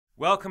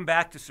Welcome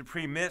back to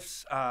Supreme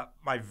Myths.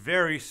 My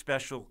very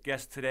special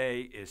guest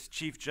today is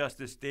Chief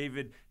Justice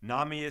David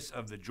Nahmias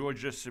of the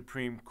Georgia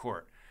Supreme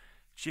Court.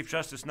 Chief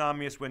Justice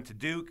Nahmias went to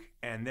Duke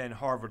and then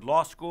Harvard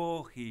Law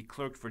School. He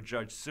clerked for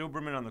Judge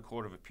Silberman on the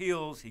Court of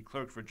Appeals. He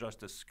clerked for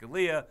Justice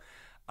Scalia.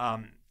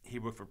 He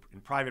worked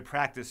in private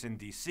practice in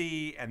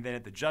D.C. and then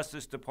at the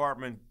Justice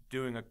Department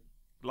doing a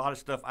lot of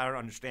stuff I don't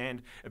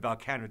understand about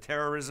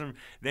counterterrorism.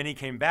 Then he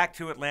came back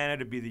to Atlanta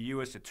to be the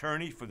U.S.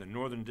 Attorney for the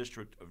Northern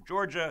District of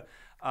Georgia,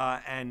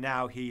 and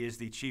now he is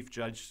the Chief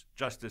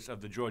Justice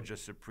of the Georgia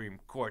Supreme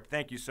Court.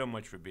 Thank you so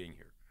much for being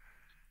here.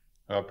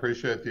 I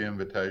appreciate the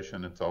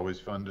invitation. It's always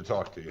fun to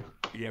talk to you.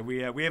 Yeah, we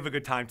have a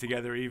good time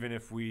together, even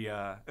if we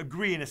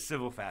agree in a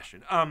civil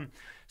fashion.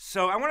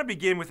 So I want to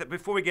begin with it.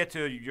 Before we get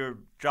to your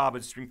job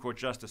as Supreme Court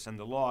Justice and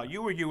the law,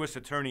 you were U.S.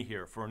 Attorney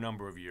here for a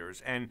number of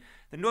years, and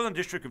the Northern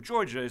District of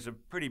Georgia is a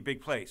pretty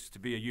big place to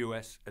be a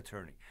U.S.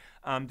 Attorney.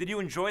 Did you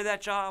enjoy that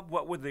job?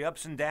 What were the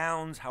ups and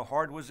downs? How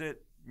hard was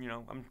it? You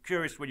know, I'm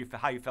curious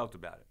how you felt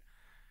about it.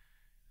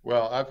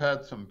 Well, I've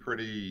had some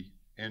pretty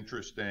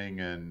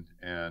interesting and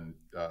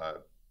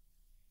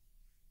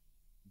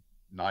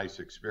nice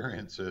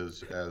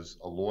experiences as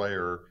a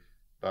lawyer,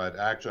 but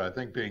actually I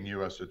think being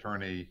U.S.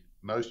 Attorney,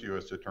 most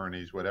U.S.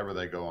 attorneys, whatever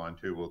they go on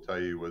to, will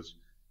tell you was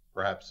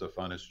perhaps the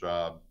funnest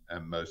job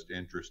and most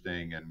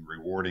interesting and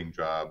rewarding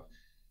job.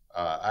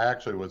 I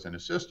actually was an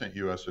assistant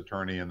U.S.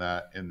 attorney in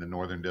the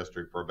Northern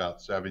District for about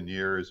 7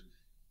 years,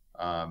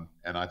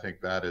 and I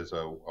think that is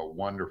a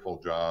wonderful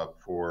job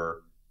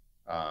for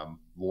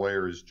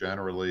lawyers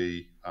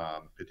generally,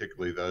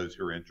 particularly those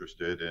who are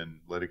interested in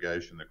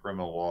litigation, the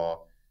criminal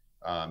law.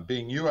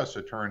 Being U.S.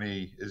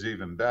 Attorney is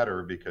even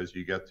better because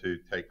you get to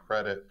take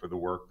credit for the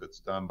work that's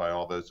done by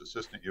all those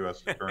assistant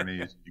U.S.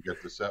 attorneys. You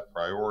get to set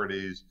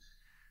priorities.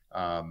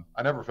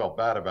 I never felt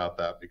bad about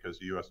that because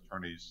the U.S.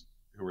 attorneys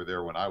who were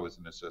there when I was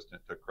an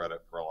assistant took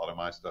credit for a lot of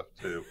my stuff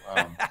too.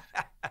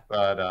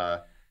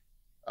 But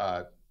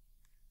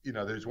you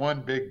know, there's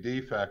one big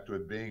defect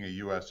with being a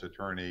U.S.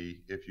 attorney.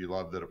 If you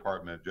love the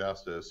Department of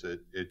Justice,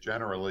 it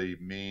generally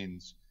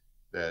means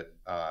that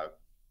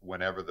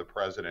whenever the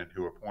president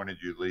who appointed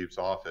you leaves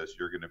office,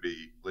 you're going to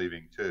be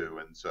leaving too.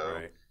 And so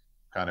Right.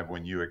 kind of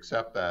when you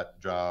accept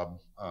that job,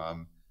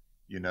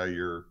 you know,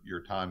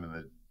 your time in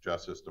the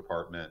Justice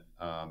Department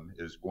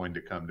is going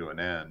to come to an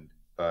end.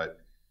 But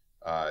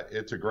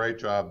it's a great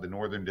job. The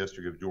Northern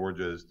District of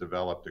Georgia has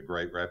developed a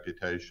great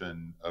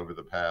reputation over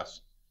the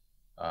past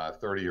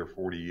 30 or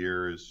 40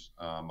 years.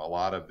 A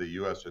lot of the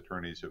U.S.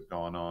 attorneys have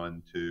gone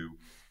on to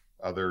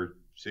other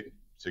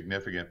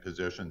significant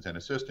positions and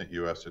assistant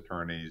U.S.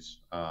 attorneys.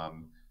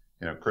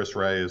 You know, Chris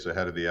Wray is the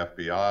head of the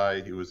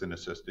FBI. He was an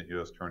assistant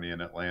U.S. attorney in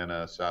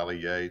Atlanta. Sally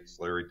Yates,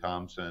 Larry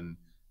Thompson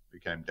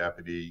became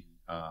deputy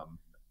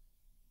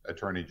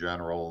attorney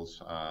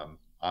generals.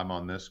 I'm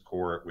on this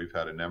court. We've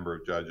had a number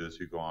of judges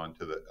who go on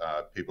to the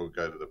people who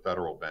go to the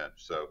federal bench.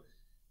 So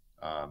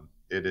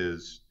it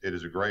is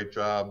a great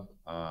job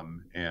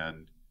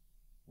and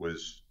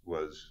was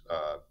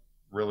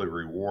really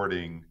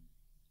rewarding.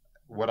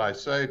 What I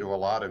say to a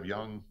lot of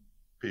young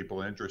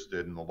people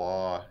interested in the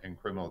law and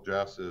criminal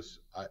justice,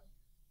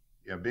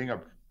 you know, being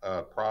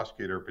a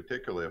prosecutor,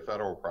 particularly a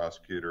federal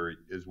prosecutor,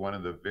 is one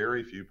of the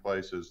very few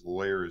places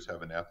lawyers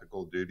have an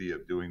ethical duty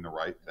of doing the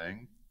right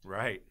thing.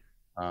 Right.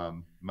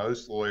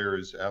 Most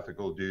lawyers'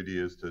 ethical duty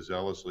is to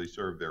zealously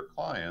serve their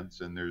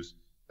clients, and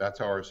that's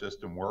how our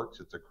system works.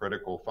 It's a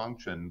critical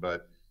function,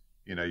 but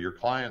you know, your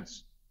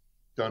clients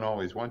don't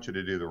always want you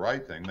to do the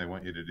right thing. They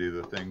want you to do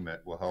the thing that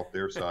will help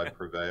their side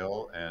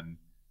prevail. And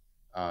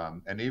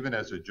even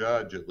as a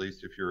judge, at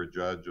least if you're a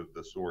judge of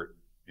the sort,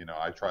 you know,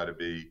 I try to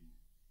be,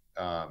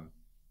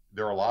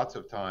 there are lots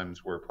of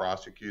times where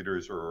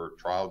prosecutors or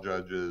trial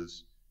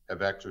judges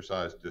have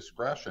exercised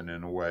discretion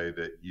in a way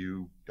that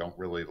you don't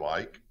really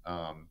like.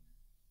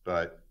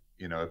 But,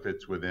 you know, if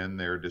it's within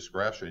their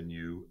discretion,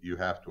 you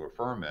have to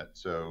affirm it.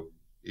 So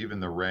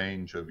even the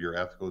range of your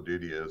ethical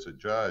duty as a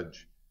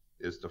judge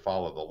is to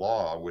follow the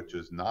law, which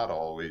is not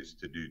always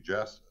to do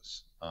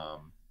justice.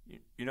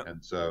 You know,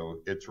 and so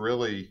it's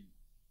really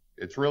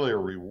a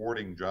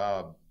rewarding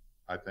job,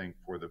 I think,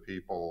 for the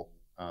people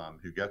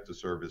who get to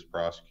serve as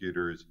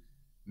prosecutors.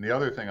 And the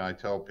other thing I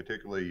tell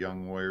particularly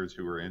young lawyers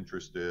who are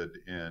interested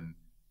in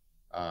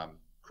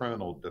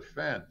criminal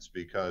defense,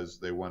 because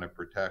they want to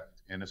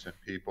protect innocent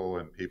people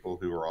and people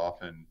who are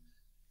often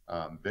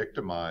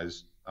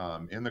victimized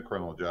in the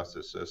criminal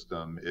justice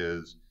system,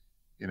 is,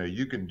 you know,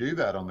 you can do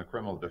that on the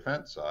criminal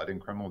defense side,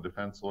 and criminal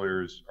defense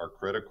lawyers are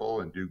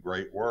critical and do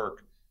great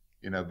work,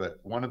 you know, but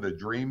one of the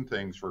dream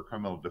things for a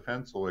criminal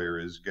defense lawyer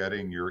is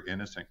getting your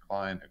innocent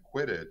client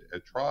acquitted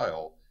at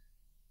trial.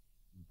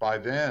 By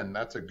then,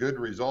 that's a good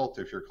result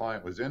if your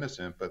client was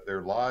innocent, but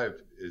their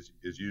life is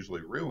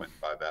usually ruined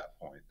by that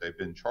point. They've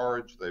been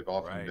charged, they've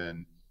often Right.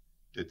 been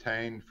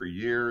detained for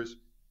years.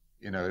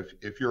 You know,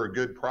 if you're a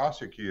good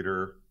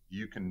prosecutor,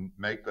 you can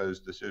make those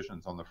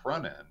decisions on the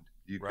front end.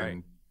 You Right.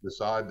 can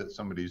decide that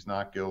somebody's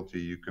not guilty.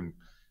 You can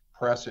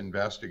press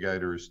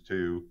investigators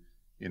to,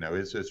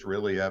 is this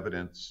really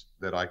evidence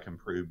that I can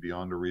prove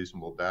beyond a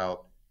reasonable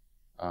doubt?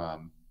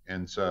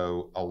 And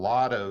so a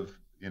lot of,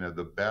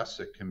 the best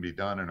that can be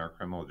done in our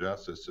criminal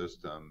justice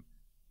system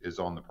is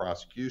on the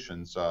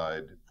prosecution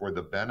side for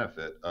the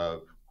benefit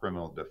of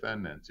criminal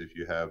defendants if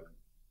you have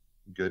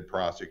good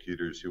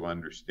prosecutors who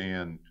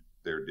understand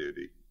their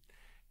duty.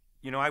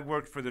 I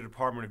worked for the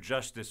Department of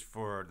Justice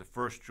for the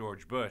first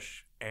George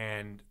Bush,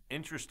 and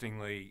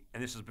interestingly,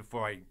 and this is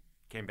before I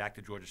came back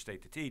to Georgia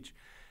State to teach,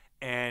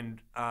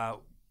 and I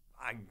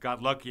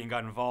got lucky and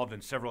got involved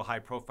in several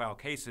high-profile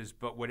cases,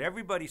 but what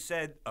everybody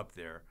said up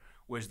there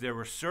was there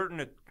were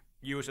certain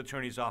U.S.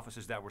 attorneys'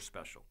 offices that were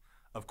special.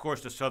 Of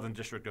course, the Southern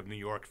District of New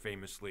York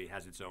famously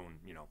has its own,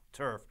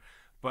 turf,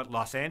 but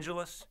Los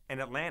Angeles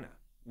and Atlanta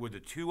were the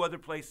two other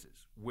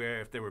places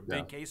where if there were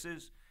big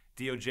cases,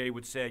 DOJ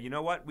would say, you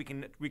know what, we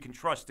can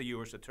trust the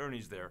U.S.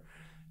 attorneys there.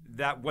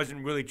 That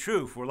wasn't really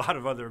true for a lot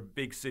of other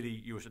big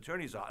city U.S.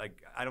 attorneys.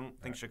 I don't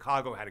think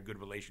Chicago had a good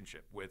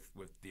relationship with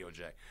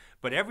DOJ.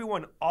 But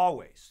everyone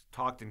always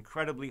talked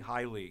incredibly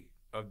highly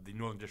of the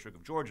Northern District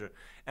of Georgia.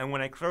 And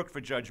when I clerked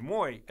for Judge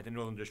Moy at the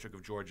Northern District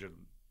of Georgia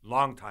a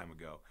long time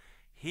ago,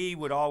 he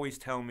would always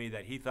tell me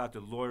that he thought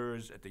the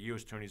lawyers at the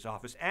U.S. Attorney's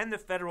Office and the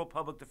federal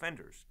public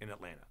defenders in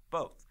Atlanta,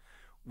 both,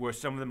 were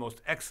some of the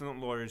most excellent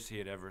lawyers he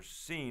had ever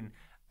seen.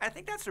 I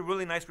think that's a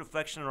really nice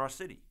reflection on our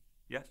city.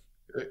 Yes?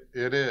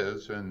 It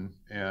is, and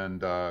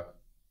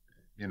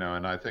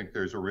I think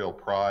there's a real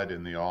pride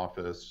in the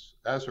office,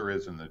 as there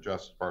is in the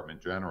Justice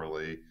Department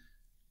generally,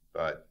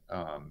 but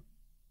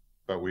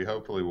we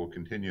hopefully will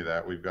continue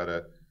that. We've got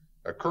a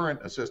current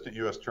assistant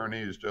U.S.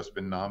 attorney who's just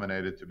been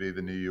nominated to be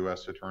the new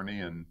U.S. attorney,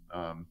 and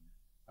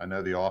I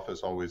know the office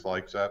always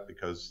likes that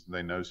because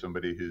they know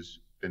somebody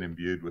who's been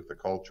imbued with the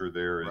culture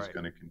there is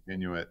going to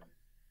continue it.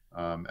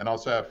 And I'll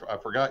say I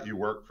forgot you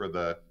worked for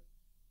the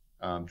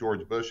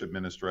George Bush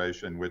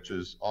administration, which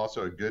is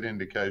also a good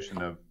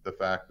indication of the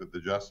fact that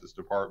the Justice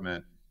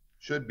Department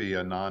should be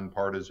a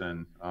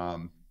nonpartisan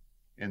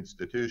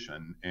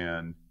institution.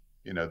 And,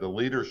 the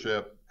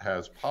leadership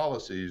has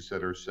policies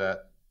that are set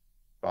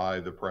by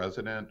the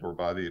president or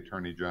by the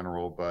attorney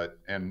general,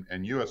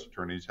 and U.S.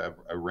 attorneys have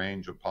a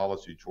range of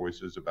policy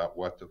choices about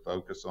what to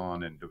focus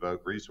on and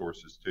devote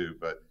resources to,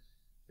 but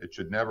it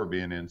should never be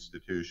an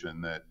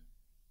institution that,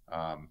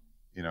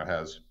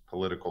 has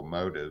political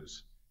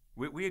motives.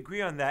 We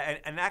agree on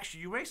that. And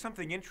actually, you raised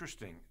something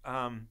interesting.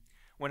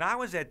 When I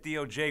was at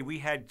DOJ, we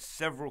had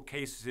several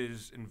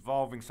cases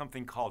involving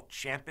something called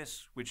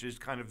CHAMPUS, which is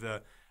kind of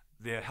the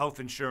health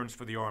insurance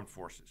for the armed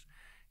forces.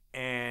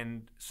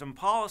 And some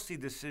policy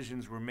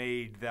decisions were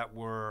made that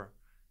were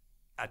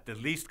at the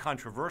least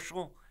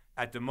controversial,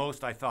 at the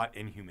most, I thought,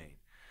 inhumane.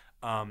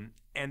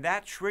 And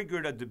that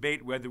triggered a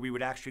debate whether we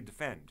would actually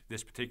defend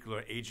this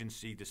particular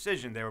agency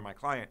decision. They were my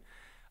client.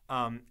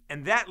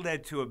 And that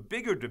led to a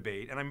bigger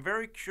debate, and I'm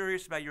very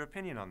curious about your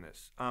opinion on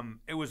this.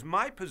 It was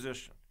my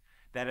position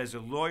that as a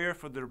lawyer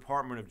for the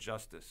Department of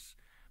Justice,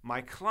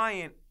 my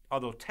client,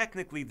 although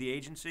technically the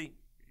agency,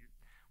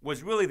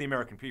 was really the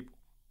American people,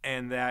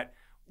 and that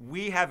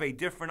we have a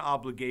different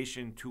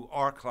obligation to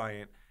our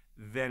client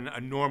than a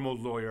normal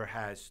lawyer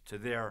has to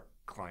their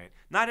client.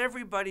 Not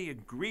everybody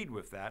agreed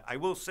with that. I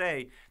will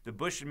say the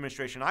Bush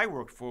administration I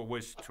worked for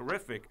was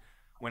terrific.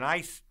 When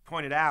I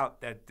pointed out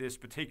that this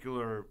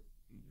particular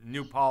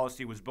new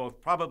policy was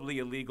both probably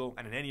illegal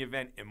and in any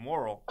event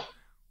immoral,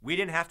 we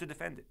didn't have to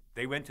defend it.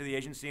 They went to the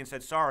agency and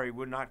said, sorry,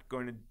 we're not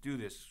going to do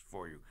this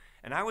for you.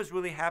 And I was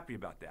really happy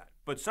about that.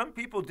 But some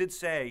people did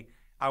say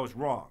I was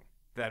wrong,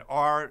 that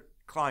our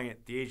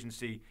client, the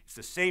agency, is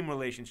the same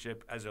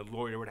relationship as a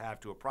lawyer would have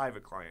to a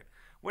private client.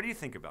 What do you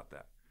think about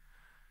that?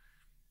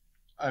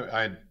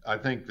 I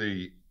think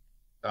the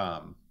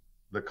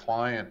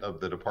client of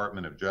the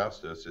Department of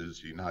Justice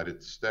is the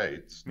United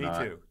States. Me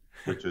too.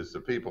 Which is the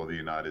people of the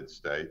United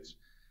States.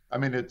 I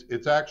mean,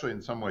 it's actually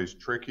in some ways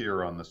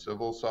trickier on the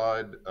civil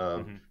side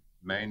of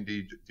Maine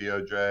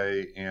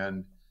DOJ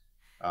and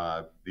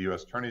the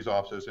U.S. Attorney's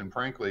Office, and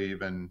frankly,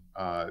 even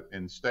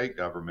in state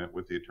government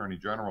with the Attorney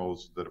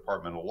General's, the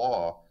Department of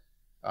Law,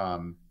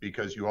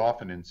 because you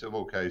often in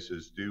civil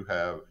cases do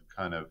have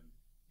kind of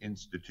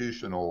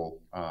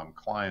institutional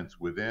clients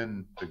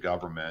within the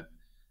government,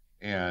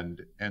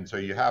 and so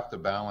you have to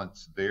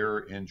balance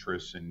their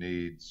interests and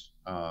needs.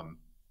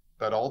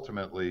 But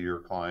ultimately, your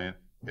client,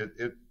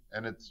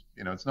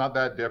 it's not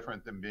that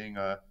different than being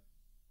a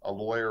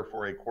lawyer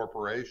for a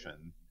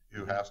corporation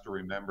who has to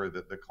remember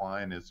that the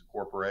client is a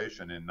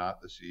corporation and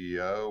not the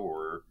CEO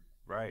or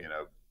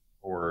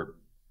or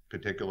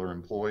particular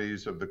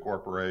employees of the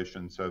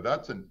corporation. So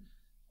that's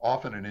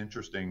often an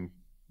interesting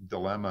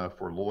dilemma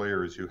for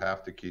lawyers who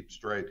have to keep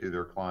straight who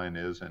their client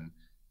is. And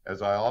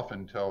as I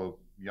often tell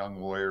young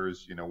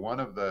lawyers, one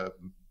of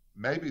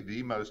maybe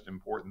the most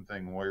important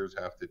thing lawyers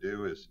have to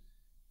do is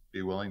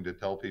be willing to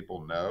tell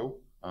people no.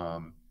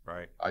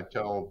 I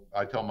tell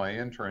my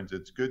interns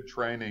it's good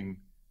training.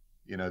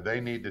 They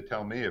need to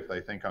tell me if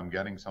they think I'm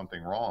getting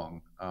something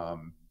wrong,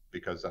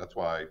 because that's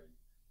why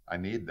I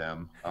need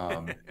them.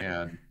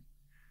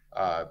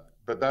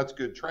 but that's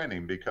good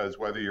training, because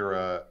whether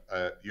you're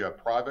you have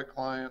private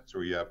clients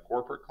or you have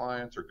corporate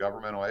clients or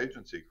governmental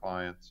agency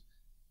clients,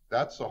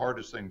 that's the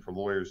hardest thing for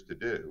lawyers to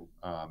do.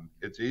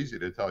 It's easy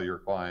to tell your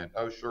client,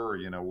 oh, sure,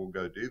 we'll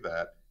go do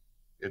that.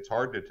 It's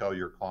hard to tell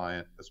your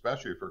client,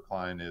 especially if your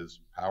client is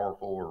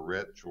powerful or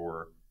rich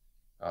or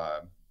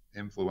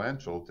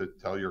influential, to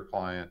tell your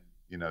client,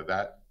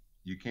 that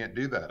you can't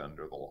do that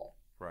under the law.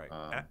 Right.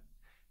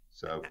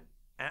 So,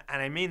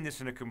 and I mean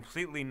this in a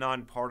completely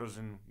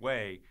nonpartisan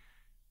way.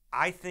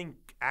 I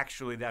think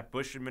actually that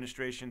Bush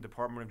administration,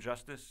 Department of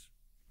Justice,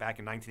 back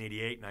in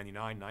 1988,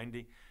 99,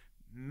 90,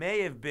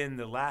 may have been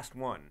the last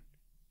one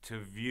to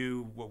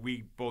view what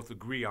we both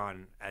agree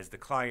on as the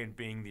client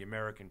being the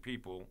American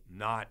people,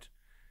 not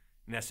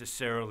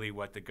necessarily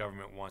what the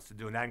government wants to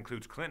do. And that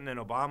includes Clinton and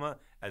Obama,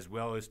 as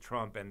well as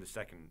Trump and the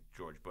second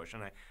George Bush.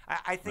 And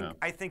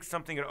I think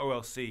something at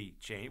OLC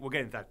changed. We'll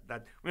get into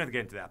that. We don't have to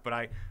get into that.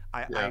 But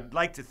I'd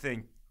like to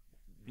think,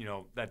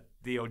 that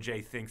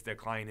DOJ thinks their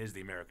client is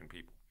the American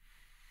people.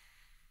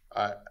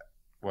 I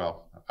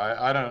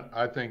don't.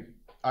 I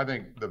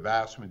think the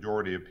vast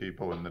majority of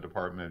people in the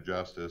Department of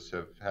Justice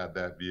have had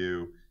that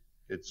view.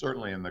 It's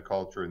certainly in the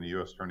culture in the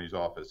U.S. Attorney's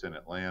Office in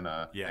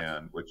Atlanta,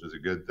 and which is a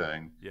good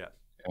thing. Yes.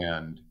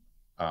 And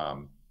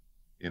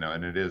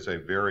and it is a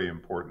very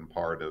important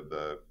part of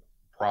the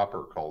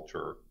proper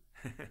culture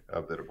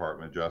of the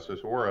Department of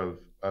Justice, or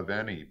of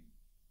any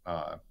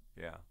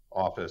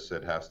office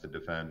that has to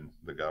defend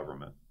the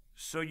government.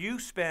 So you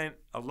spent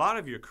a lot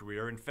of your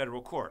career in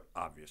federal court,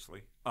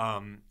 obviously,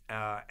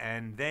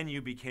 and then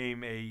you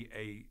became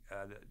a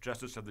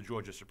justice of the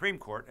Georgia Supreme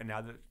Court, and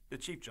now the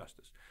Chief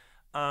Justice.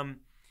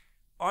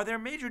 Are there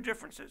major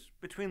differences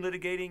between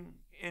litigating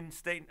in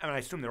state? I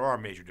assume there are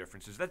major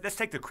differences. Let's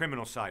take the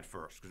criminal side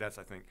first, because that's,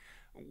 I think,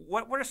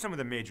 what are some of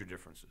the major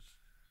differences?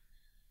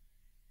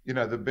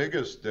 The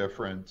biggest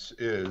difference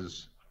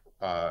is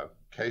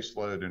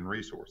caseload and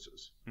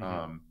resources.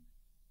 Mm-hmm.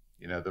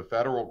 The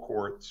federal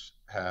courts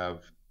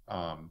have,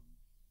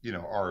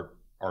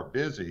 are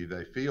busy.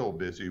 They feel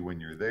busy when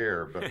you're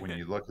there, but when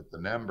you look at the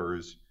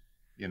numbers,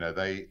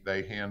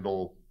 they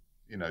handle,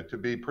 to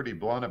be pretty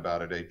blunt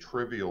about it, a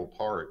trivial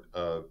part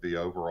of the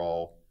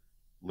overall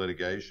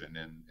litigation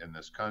in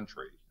this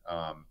country.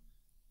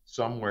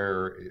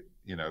 Somewhere,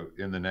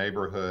 in the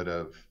neighborhood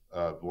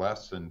of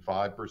less than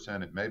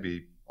 5%, it may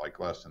be like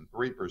less than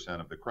 3%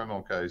 of the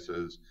criminal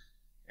cases,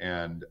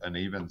 and an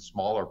even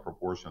smaller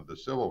proportion of the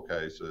civil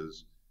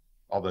cases,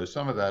 although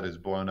some of that is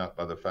blown up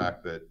by the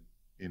fact that,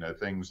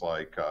 things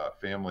like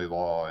family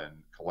law and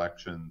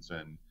collections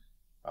and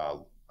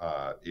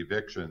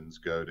evictions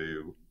go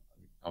to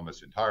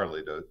almost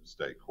entirely to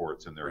state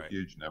courts, and there are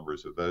huge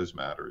numbers of those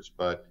matters.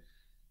 But,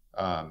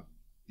 a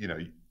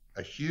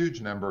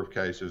huge number of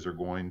cases are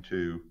going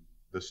to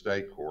the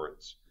state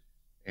courts,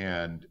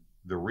 and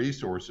the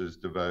resources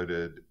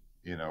devoted,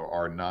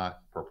 are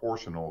not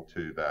proportional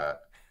to that.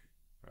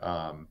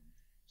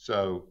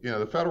 So,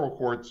 the federal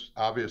courts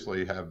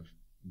obviously have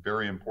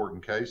very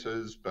important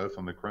cases, both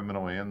on the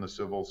criminal and the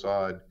civil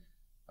side.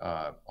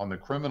 On the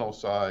criminal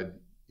side,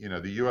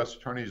 the U.S.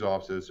 Attorney's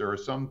offices, there are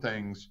some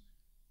things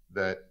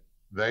that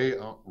they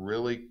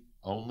really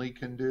only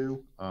can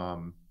do,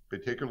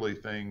 particularly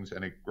things,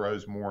 and it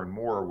grows more and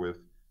more with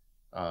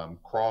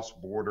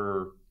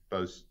cross-border,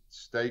 both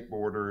state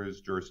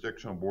borders,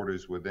 jurisdictional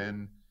borders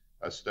within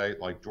a state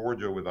like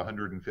Georgia with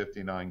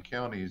 159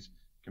 counties.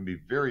 Can be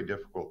very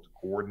difficult to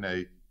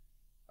coordinate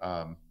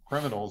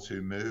criminals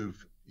who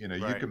move. You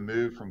can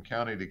move from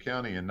county to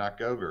county and not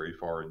go very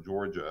far in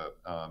Georgia,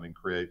 and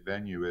create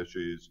venue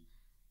issues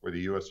where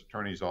the U.S.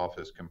 Attorney's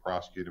Office can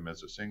prosecute them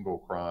as a single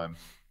crime,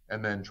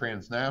 and then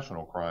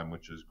transnational crime,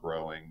 which is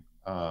growing.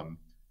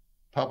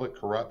 Public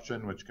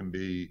corruption, which can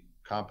be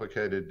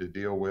complicated to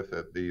deal with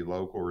at the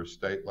local or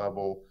state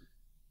level.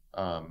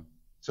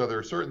 So there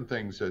are certain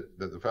things that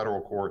the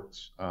federal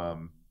courts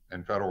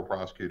and federal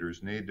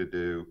prosecutors need to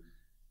do.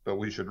 But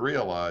we should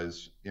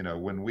realize,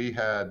 when we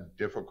had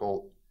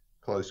difficult,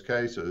 close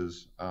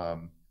cases,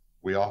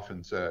 we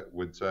often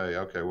would say,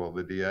 okay, well,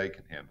 the DA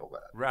can handle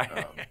that.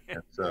 Right.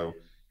 And so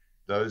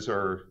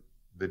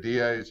the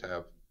DAs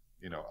have,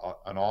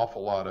 an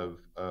awful lot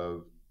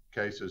of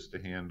cases to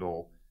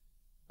handle,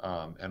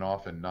 and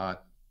often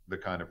not the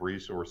kind of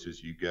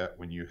resources you get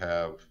when you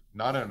have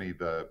not only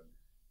the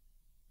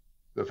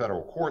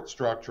federal court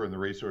structure and the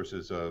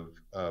resources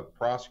of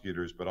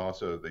prosecutors, but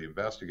also the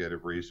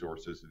investigative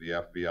resources of the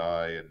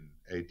FBI and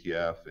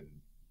ATF and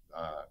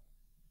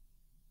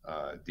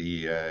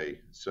DEA.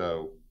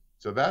 So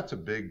that's a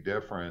big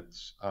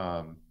difference.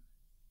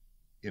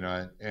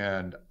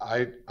 And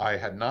I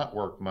had not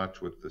worked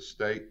much with the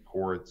state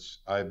courts.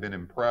 I've been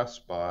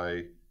impressed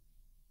by,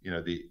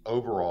 the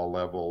overall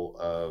level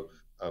of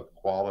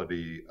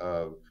quality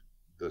of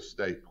the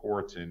state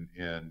courts in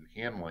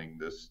handling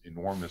this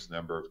enormous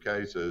number of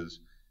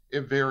cases.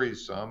 It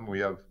varies some. We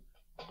have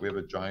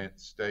a giant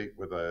state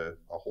with a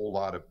whole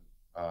lot of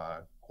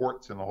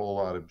courts and a whole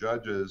lot of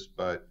judges,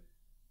 but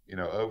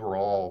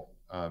overall,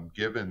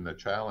 given the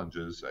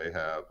challenges they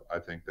have, I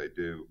think they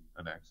do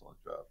an excellent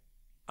job.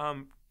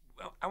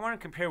 I want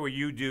to compare what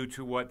you do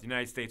to what the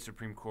United States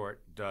Supreme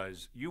Court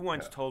does. You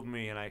once told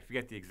me, and I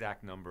forget the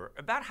exact number,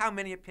 about how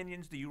many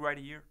opinions do you write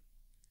a year?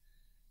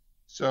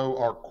 So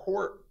our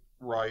court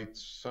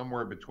writes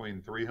somewhere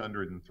between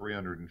 300 and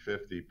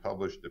 350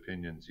 published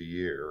opinions a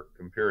year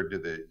compared to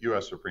the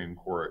U.S. Supreme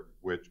Court,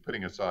 which,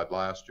 putting aside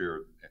last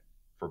year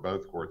for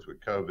both courts with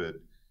COVID,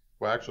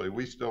 well, actually,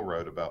 we still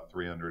wrote about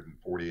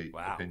 348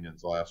 Wow.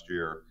 opinions last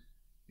year.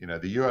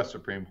 The U.S.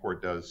 Supreme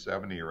Court does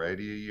 70 or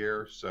 80 a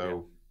year.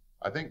 So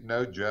I think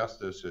no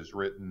justice has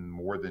written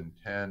more than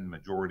 10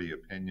 majority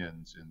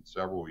opinions in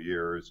several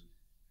years.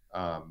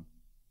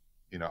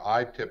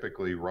 I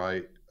typically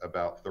write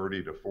about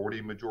 30 to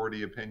 40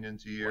 majority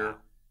opinions a year.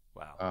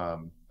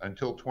 Wow.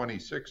 Until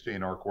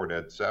 2016, our court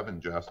had 7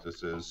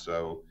 justices.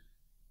 So,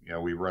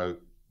 we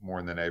wrote more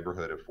in the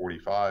neighborhood of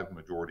 45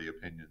 majority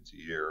opinions a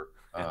year.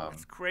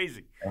 That's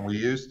crazy. And we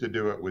used to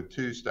do it with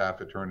 2 staff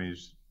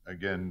attorneys.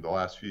 Again, the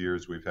last few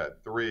years we've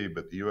had 3,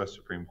 but the U.S.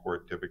 Supreme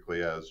Court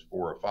typically has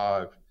 4 or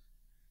 5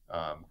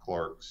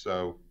 clerks.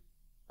 So,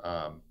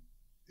 our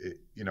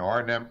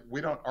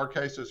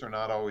cases are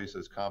not always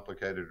as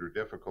complicated or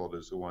difficult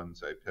as the ones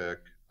they pick,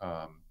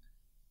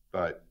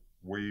 but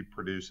we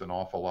produce an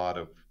awful lot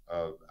of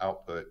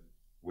output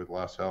with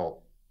less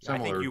help. I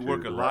think you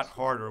work a lot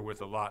harder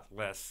with a lot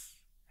less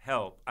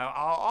help.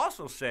 I'll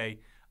also say,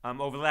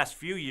 over the last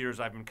few years,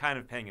 I've been kind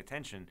of paying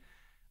attention.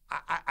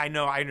 I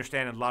know, I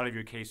understand a lot of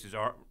your cases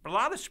are, but a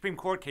lot of the Supreme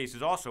Court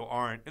cases also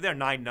aren't. They're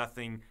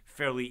 9-0,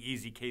 fairly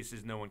easy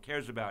cases no one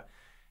cares about.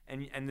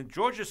 And the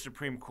Georgia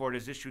Supreme Court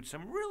has issued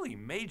some really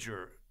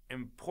major,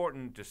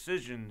 important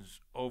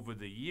decisions over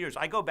the years.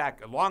 I go back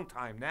a long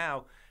time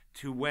now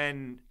to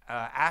when,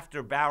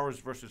 after Bowers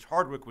versus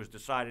Hardwick was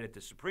decided at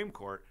the Supreme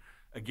Court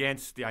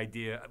against the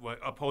idea,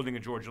 upholding a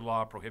Georgia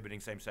law prohibiting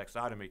same-sex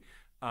sodomy,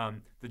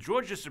 the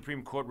Georgia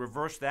Supreme Court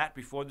reversed that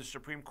before the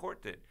Supreme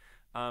Court did.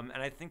 And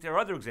I think there are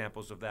other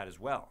examples of that as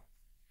well.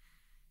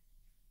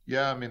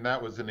 Yeah, I mean,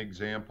 that was an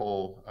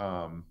example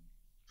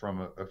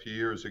from a few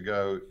years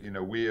ago.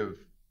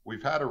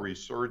 We've had a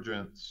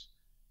resurgence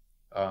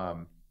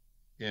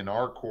in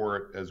our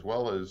court, as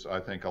well as I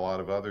think a lot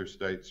of other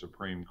state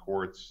Supreme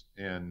Courts,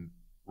 in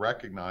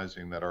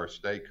recognizing that our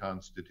state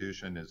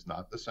constitution is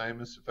not the same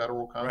as the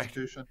federal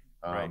constitution,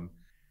 Right.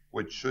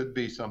 Which should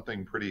be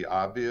something pretty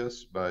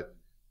obvious, but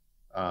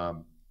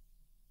and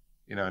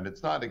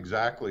it's not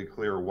exactly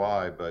clear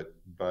why, but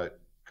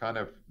kind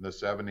of the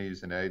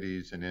 70s and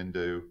 80s and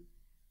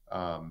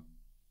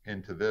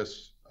into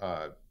this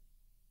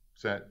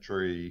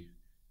century,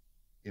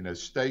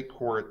 state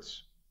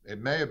courts, it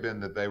may have been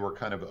that they were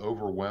kind of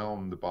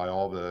overwhelmed by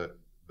all the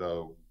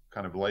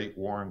kind of late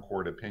Warren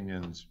Court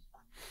opinions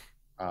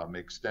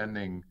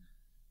extending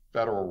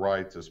federal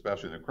rights,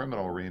 especially in the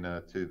criminal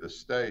arena, to the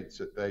states,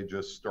 that they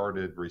just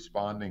started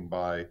responding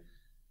by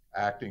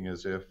acting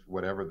as if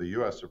whatever the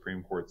U.S.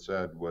 Supreme Court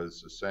said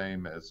was the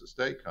same as the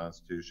state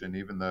constitution,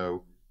 even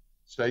though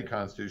state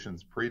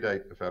constitutions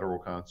predate the federal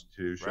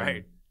constitution.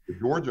 Right.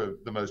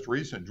 The most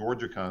recent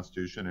Georgia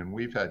constitution, and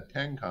we've had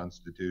 10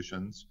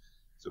 constitutions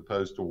as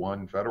opposed to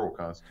one federal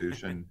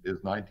constitution,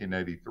 is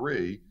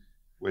 1983,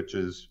 which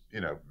is,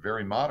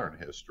 very modern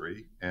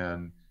history.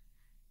 And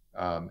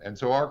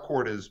so our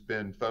court has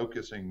been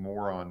focusing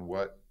more on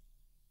what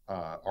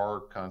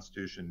our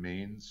constitution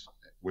means,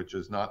 which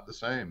is not the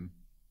same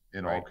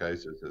in all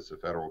cases as the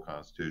federal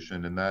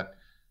constitution. And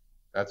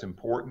that's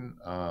important.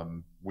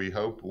 We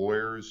hope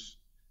lawyers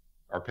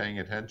are paying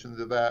attention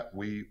to that.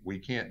 We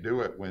can't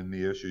do it when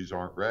the issues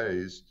aren't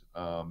raised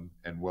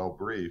and well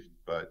briefed,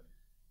 but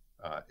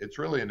it's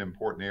really an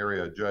important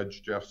area.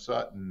 Judge Jeff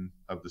Sutton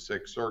of the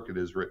Sixth Circuit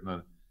has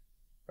written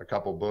a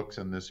couple books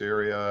in this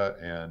area,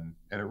 and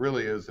it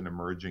really is an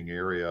emerging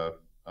area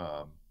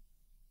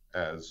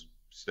as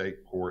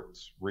state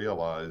courts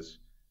realize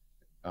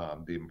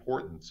the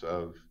importance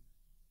of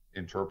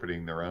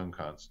interpreting their own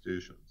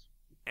constitutions.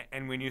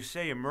 And when you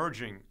say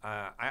emerging,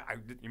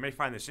 you may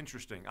find this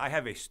interesting. I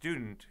have a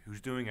student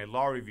who's doing a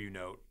law review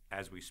note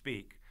as we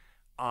speak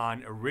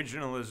on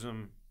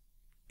originalism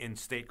in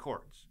state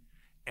courts.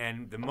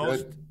 And the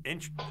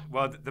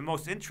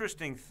most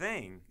interesting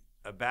thing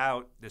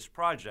about this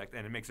project,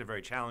 and it makes it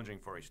very challenging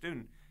for a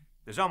student,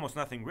 there's almost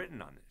nothing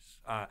written on this.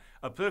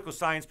 A political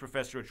science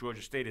professor at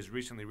Georgia State has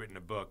recently written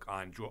a book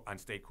on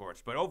state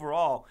courts. But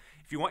overall,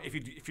 if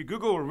you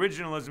Google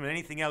originalism and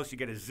anything else, you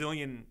get a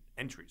zillion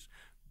entries.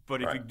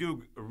 But if you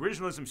do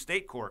originalism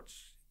state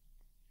courts,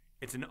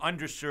 it's an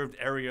underserved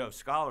area of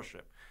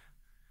scholarship.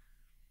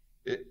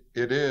 It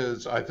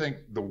is. I think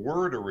the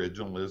word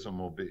originalism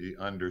will be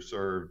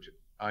underserved.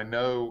 I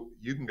know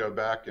you can go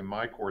back in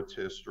my court's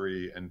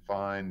history and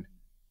find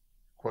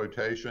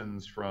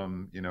quotations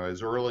from,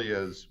 as early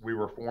as we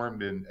were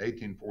formed in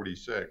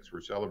 1846.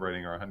 We're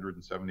celebrating our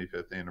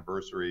 175th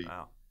anniversary.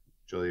 Wow.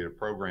 Actually, a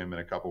program in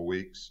a couple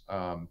weeks.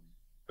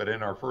 But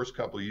in our first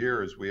couple of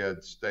years, we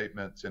had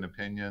statements and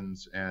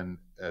opinions, and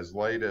as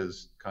late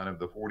as kind of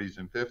the 40s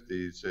and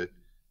 50s, that,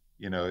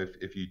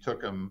 if you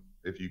took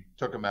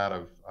them out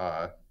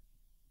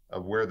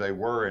of where they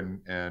were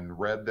and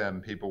read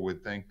them, people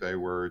would think they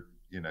were,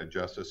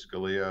 Justice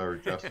Scalia or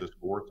Justice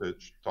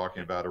Gorsuch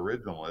talking about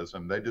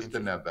originalism. They just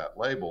didn't have that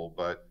label,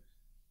 but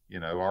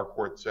our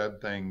court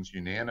said things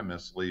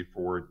unanimously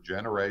for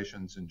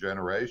generations and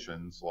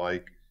generations,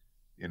 like,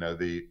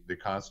 the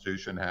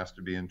Constitution has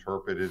to be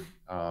interpreted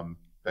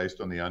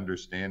based on the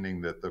understanding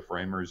that the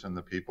framers and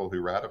the people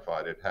who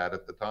ratified it had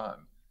at the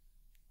time.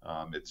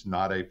 It's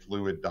not a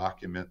fluid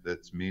document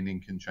that's meaning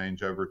can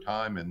change over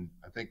time. And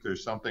I think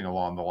there's something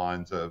along the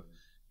lines of,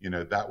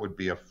 that would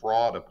be a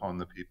fraud upon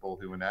the people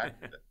who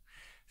enacted it.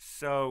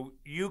 So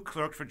you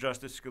clerked for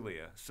Justice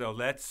Scalia. So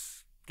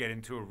let's get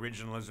into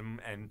originalism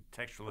and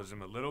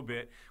textualism a little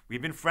bit.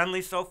 We've been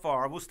friendly so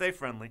far. We'll stay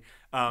friendly.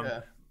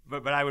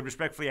 But I would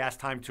respectfully ask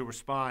time to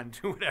respond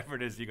to whatever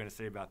it is you're going to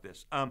say about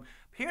this.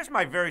 Here's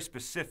my very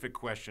specific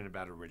question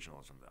about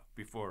originalism, though,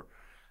 before.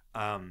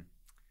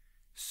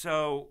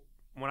 So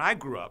when I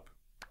grew up,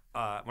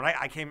 when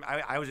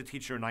I was a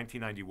teacher in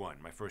 1991,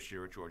 my first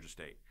year at Georgia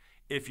State.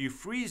 If you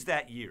freeze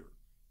that year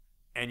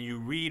and you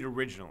read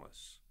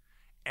originalists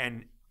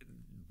and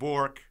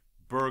Bork,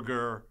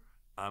 Berger,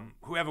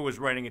 whoever was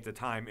writing at the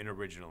time in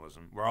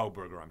originalism, Raoul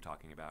Berger I'm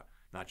talking about,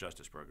 not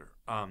Justice Berger,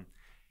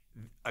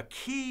 a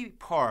key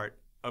part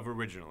of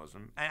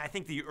originalism, and I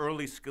think the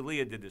early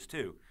Scalia did this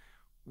too,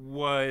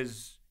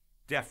 was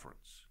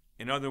deference.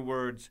 In other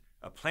words,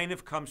 a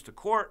plaintiff comes to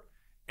court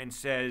and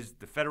says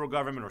the federal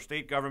government or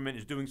state government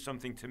is doing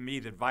something to me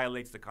that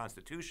violates the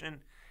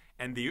Constitution,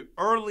 and the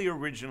early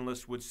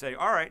originalists would say,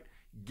 all right,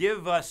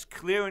 give us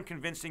clear and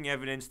convincing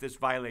evidence this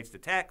violates the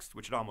text,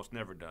 which it almost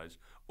never does,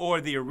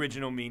 or the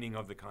original meaning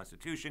of the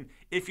Constitution.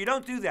 If you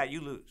don't do that, you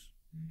lose.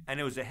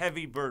 And it was a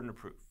heavy burden of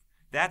proof.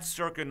 That's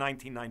circa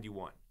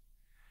 1991.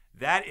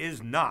 That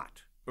is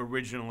not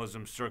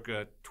originalism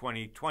circa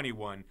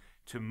 2021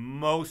 to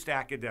most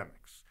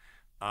academics.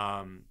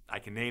 I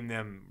can name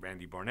them: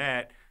 Randy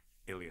Barnett,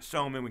 Ilya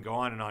Soman. We go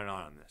on and on and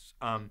on this.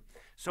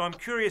 So I'm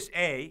curious,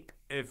 A,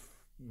 if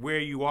where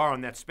you are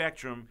on that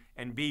spectrum,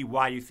 and B,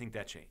 why you think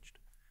that changed.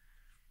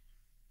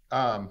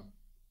 Well,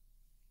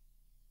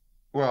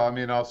 I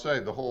mean, I'll say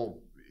the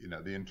whole,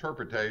 the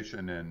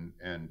interpretation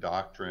and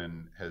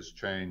doctrine has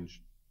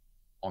changed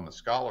on the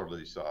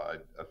scholarly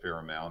side a fair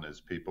amount as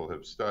people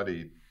have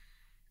studied.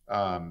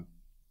 As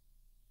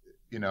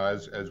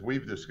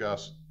we've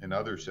discussed in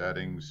other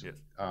settings, yes.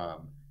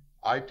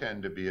 I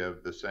tend to be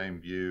of the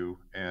same view,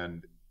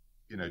 and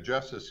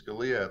Justice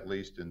Scalia, at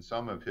least in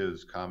some of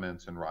his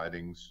comments and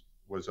writings,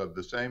 was of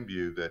the same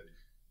view that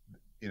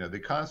the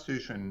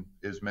Constitution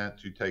is meant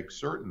to take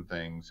certain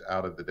things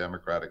out of the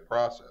democratic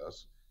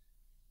process,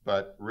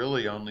 but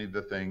really only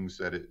the things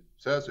that it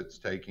says it's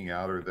taking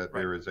out, or that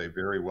there is a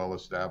very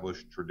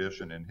well-established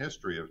tradition in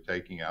history of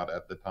taking out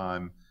at the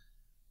time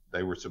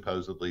they were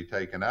supposedly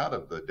taken out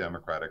of the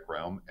democratic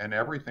realm, and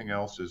everything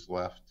else is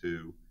left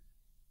to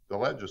the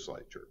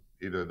legislature,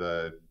 either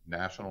the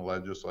national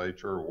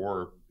legislature,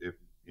 or if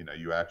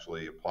you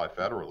actually apply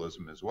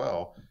federalism as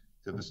well,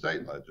 to the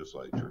state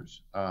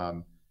legislatures.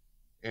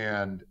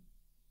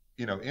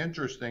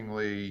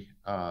 Interestingly,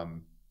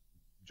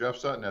 Jeff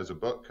Sutton has a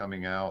book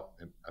coming out,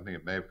 and I think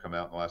it may have come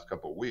out in the last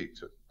couple of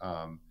weeks,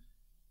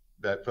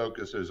 that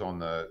focuses on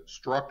the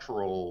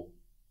structural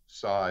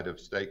side of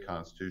state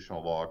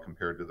constitutional law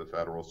compared to the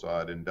federal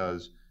side, and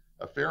does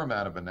a fair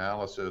amount of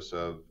analysis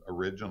of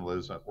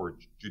originalism or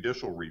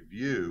judicial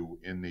review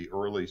in the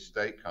early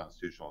state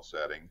constitutional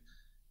setting,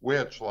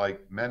 which,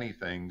 like many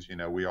things,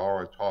 we all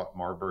are taught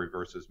Marbury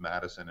versus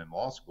Madison in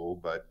law school,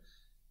 but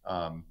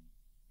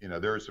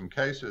there are some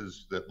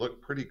cases that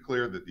look pretty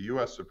clear that the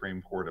U.S.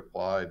 Supreme Court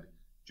applied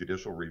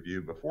judicial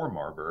review before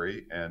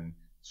Marbury, and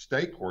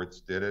state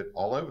courts did it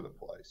all over the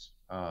place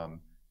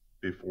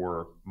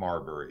before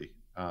Marbury.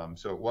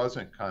 So it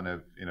wasn't kind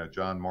of,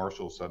 John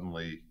Marshall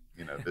suddenly,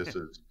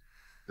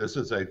 this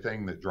is a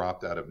thing that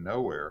dropped out of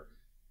nowhere.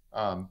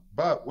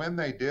 But when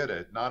they did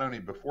it, not only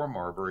before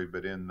Marbury,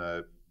 but in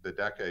the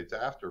decades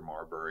after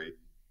Marbury,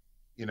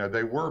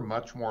 they were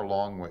much more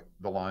along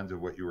the lines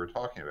of what you were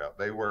talking about.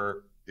 They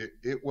were,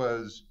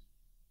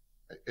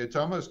 it's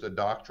almost a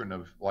doctrine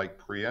of like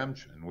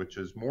preemption, which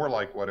is more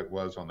like what it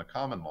was on the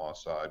common law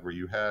side, where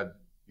you had,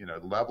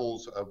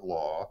 levels of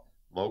law,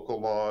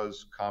 local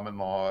laws, common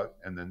law,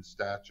 and then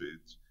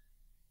statutes.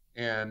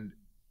 And,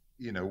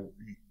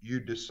 you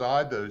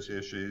decide those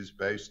issues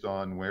based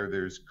on where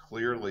there's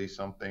clearly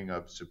something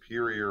of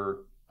superior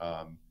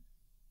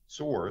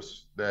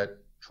source that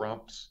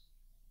trumps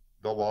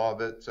the law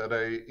that's at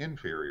a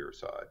inferior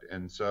side.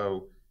 And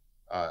so,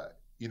 a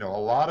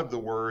lot of the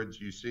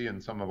words you see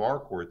in some of our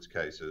courts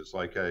cases,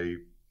 like a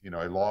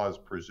law is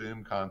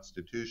presumed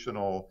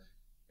constitutional,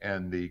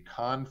 and the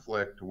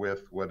conflict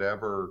with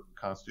whatever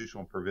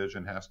constitutional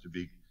provision has to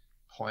be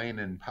plain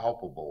and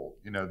palpable.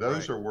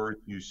 Those are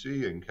words you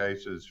see in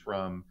cases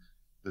from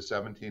the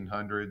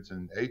 1700s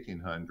and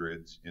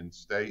 1800s in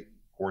state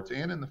courts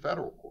and in the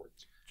federal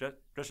courts.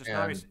 Justice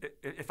Nahmias,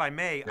 if I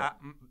may, yeah.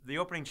 The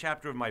opening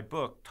chapter of my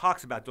book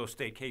talks about those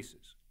state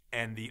cases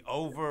and the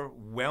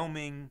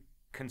overwhelming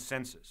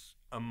consensus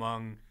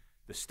among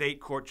the state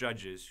court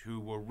judges who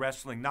were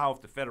wrestling not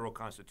with the federal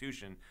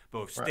constitution,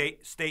 but with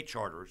state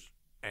charters,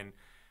 and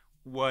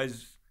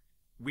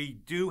we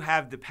do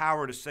have the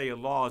power to say a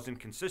law is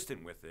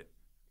inconsistent with it,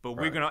 but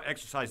we're going to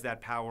exercise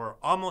that power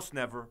almost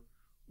never,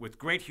 with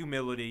great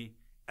humility,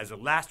 as a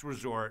last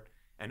resort,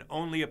 and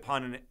only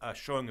upon a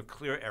showing of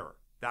clear error.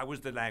 That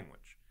was the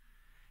language.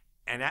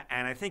 And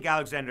I think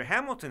Alexander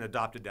Hamilton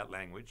adopted that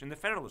language in the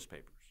Federalist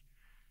Papers.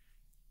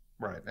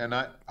 Right. And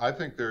I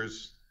think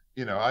there's,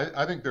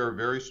 I think there are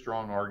very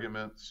strong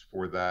arguments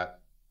for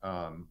that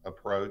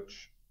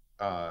approach.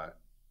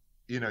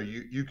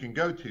 You can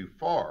go too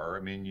far. I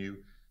mean,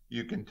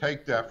 you can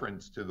take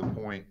deference to the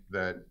point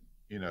that,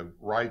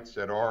 rights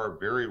that are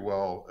very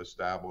well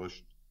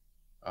established,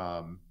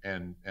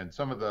 and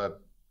some of the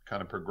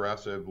kind of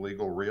progressive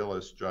legal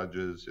realist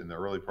judges in the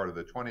early part of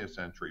the 20th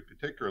century,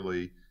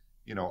 particularly,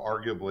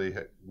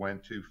 arguably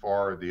went too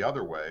far the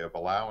other way of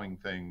allowing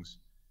things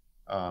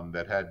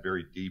that had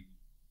very deep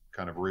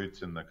kind of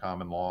roots in the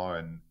common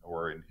law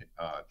or in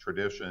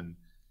tradition,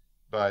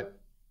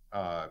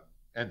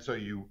 and so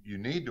you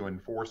need to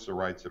enforce the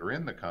rights that are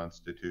in the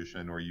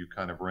Constitution, or you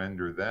kind of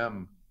render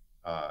them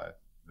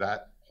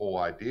that whole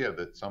idea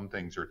that some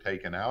things are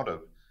taken out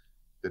of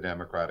the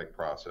democratic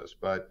process.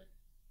 But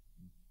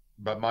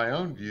my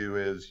own view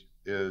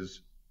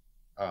is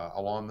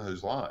along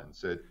those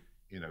lines, that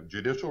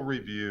judicial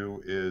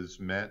review is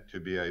meant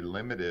to be a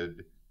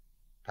limited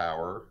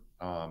power.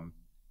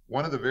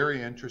 One of the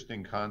very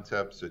interesting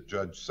concepts that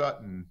Judge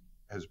Sutton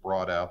has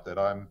brought out that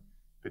I'm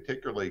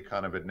particularly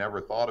kind of had never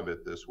thought of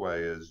it this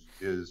way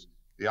is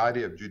the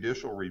idea of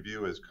judicial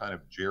review as kind of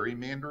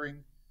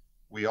gerrymandering.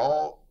 We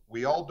all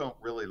don't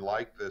really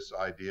like this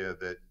idea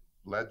that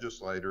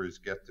legislators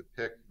get to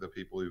pick the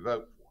people who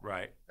vote for.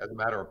 Right. As a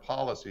matter of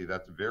policy,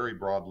 that's very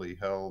broadly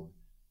held.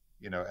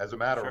 As a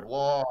matter of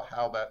law,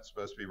 how that's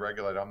supposed to be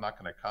regulated, I'm not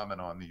going to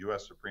comment on. The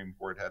U.S. Supreme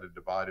Court had a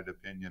divided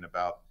opinion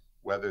about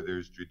whether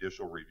there's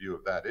judicial review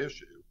of that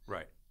issue.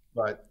 Right.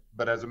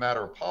 But as a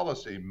matter of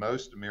policy,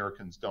 most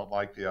Americans don't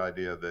like the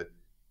idea that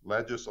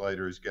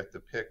legislators get to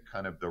pick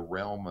kind of the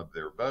realm of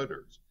their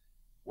voters.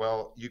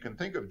 Well, you can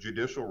think of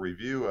judicial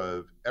review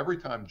of every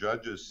time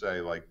judges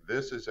say, like,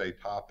 this is a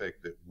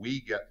topic that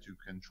we get to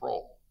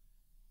control,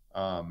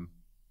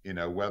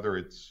 whether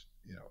it's,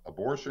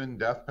 abortion,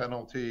 death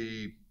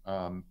penalty,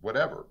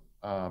 whatever,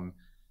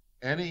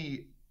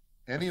 any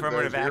of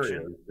those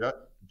areas,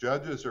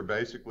 judges are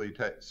basically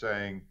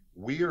saying,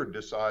 we are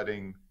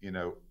deciding,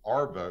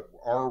 our vote,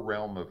 our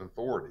realm of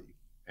authority.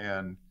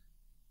 And,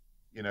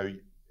 and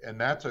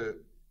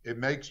it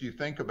makes you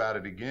think about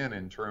it again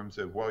in terms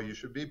of, well, you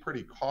should be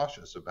pretty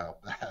cautious about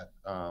that.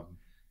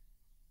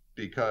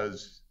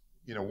 Because,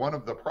 one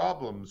of the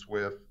problems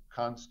with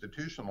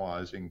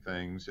constitutionalizing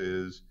things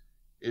is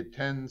it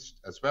tends,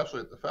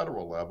 especially at the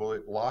federal level,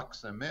 it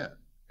locks them in.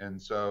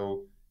 And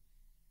so,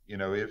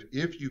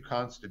 if you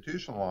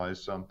constitutionalize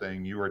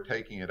something, you are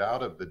taking it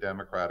out of the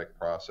democratic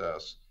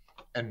process.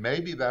 And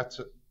maybe that's,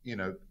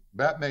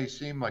 that may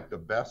seem like the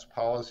best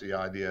policy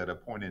idea at a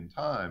point in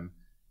time,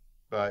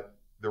 but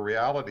the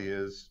reality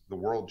is the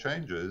world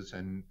changes,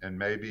 and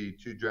maybe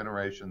 2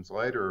 generations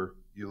later,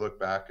 you look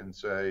back and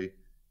say,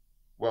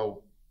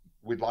 well,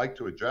 we'd like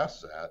to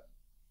adjust that,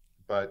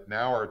 but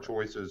now our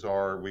choices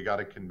are, we got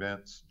to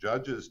convince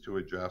judges to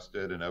adjust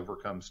it and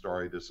overcome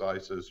stare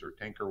decisis or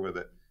tinker with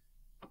it.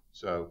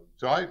 So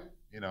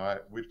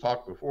we've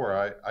talked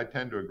before, I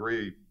tend to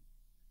agree,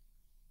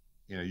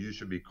 you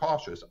should be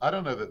cautious. I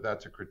don't know that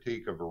that's a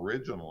critique of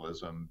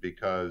originalism,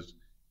 because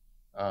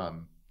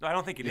no, I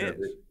don't think it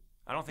is.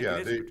 I don't think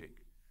it is a critique.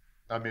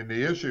 I mean,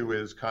 the issue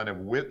is kind of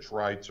which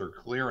rights are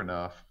clear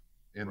enough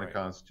in the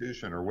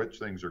Constitution, or which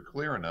things are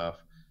clear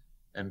enough.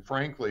 And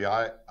frankly,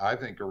 I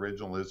think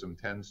originalism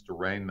tends to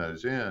rein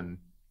those in,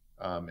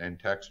 and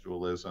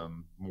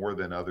textualism more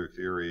than other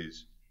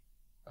theories.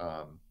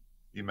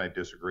 You may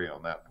disagree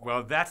on that point.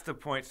 Well, that's the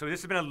point. So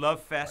this has been a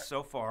love fest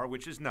so far,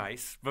 which is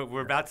nice, but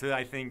we're about to,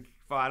 I think,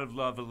 fall out of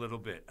love a little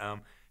bit.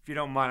 If you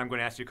don't mind, I'm going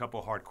to ask you a couple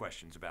of hard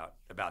questions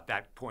about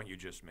that point you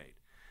just made.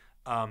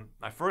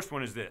 My first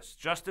one is this.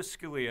 Justice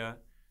Scalia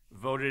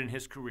voted in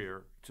his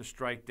career to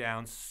strike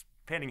down,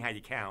 depending how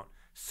you count,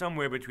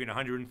 somewhere between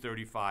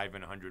 135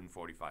 and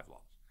 145 laws.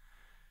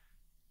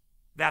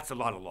 That's a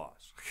lot of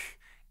laws.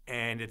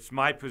 And it's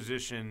my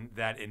position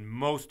that in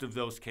most of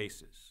those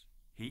cases,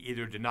 he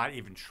either did not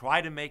even try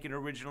to make an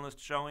originalist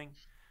showing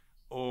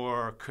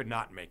or could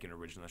not make an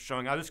originalist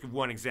showing. I'll just give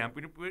one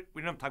example. We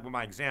don't have to talk about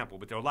my example,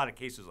 but there are a lot of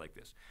cases like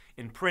this.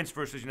 In Prince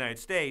versus United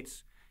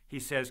States, he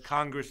says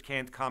Congress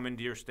can't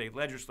commandeer state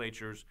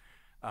legislatures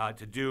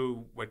to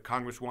do what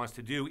Congress wants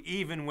to do,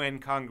 even when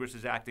Congress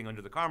is acting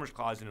under the Commerce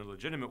Clause in a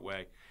legitimate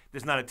way.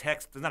 There's not a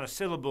text, there's not a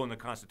syllable in the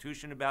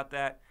Constitution about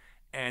that,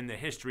 and the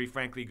history,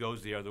 frankly,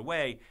 goes the other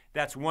way.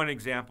 That's one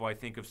example, I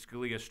think, of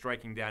Scalia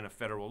striking down a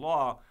federal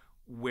law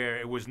where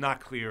it was not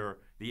clear,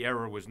 the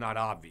error was not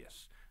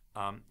obvious.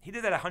 He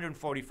did that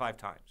 145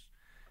 times.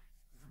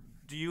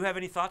 Do you have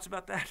any thoughts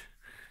about that?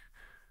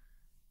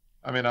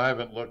 I mean, I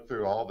haven't looked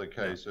through all the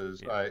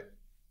cases. Yeah.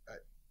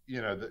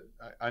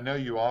 I know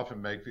you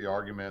often make the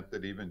argument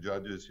that even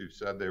judges who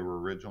said they were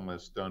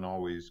originalists don't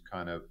always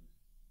kind of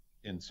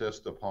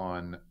insist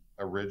upon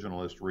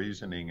originalist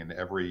reasoning in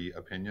every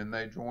opinion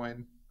they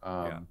join.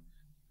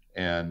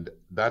 And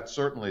that's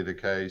certainly the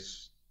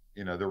case.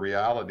 The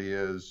reality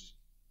is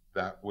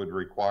that would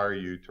require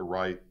you to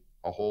write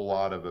a whole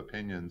lot of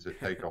opinions that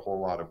take a whole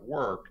lot of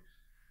work,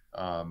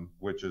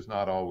 which is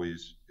not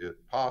always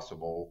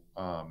possible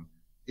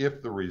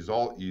if the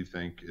result you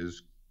think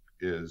is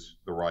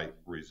the right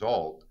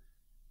result.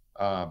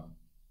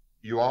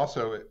 You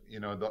also,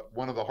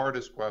 one of the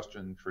hardest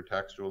questions for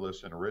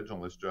textualists and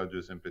originalist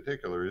judges in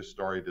particular is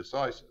stare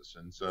decisis.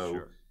 And so,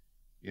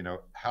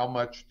 sure. How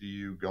much do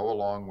you go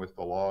along with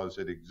the law as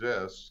it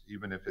exists,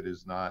 even if it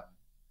is not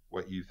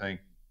what you think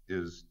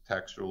is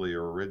textually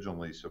or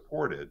originally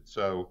supported?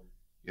 So,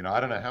 I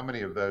don't know how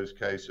many of those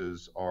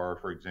cases are,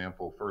 for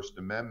example, First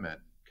Amendment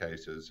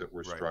cases that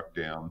were struck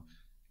down.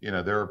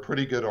 There are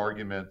pretty good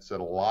arguments that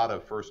a lot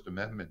of First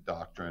Amendment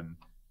doctrine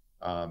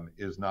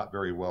is not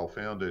very well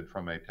founded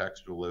from a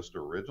textualist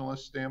or originalist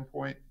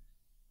standpoint.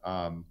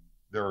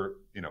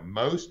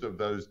 Most of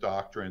those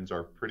doctrines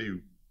are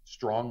pretty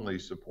strongly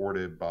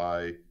supported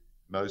by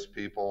most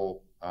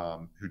people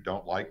who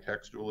don't like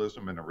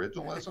textualism and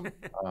originalism.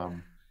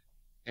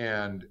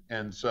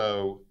 And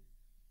so,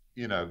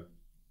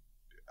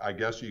 I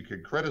guess you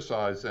could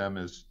criticize them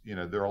as,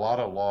 there are a lot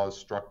of laws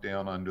struck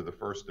down under the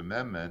First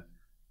Amendment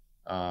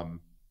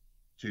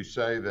to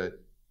say that,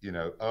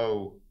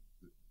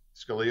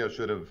 Scalia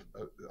should have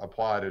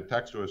applied a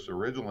textualist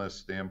originalist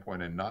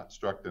standpoint and not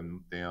struck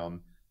them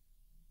down.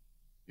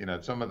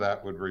 Some of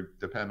that would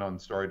depend on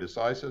stare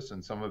decisis,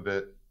 and some of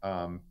it,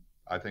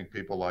 I think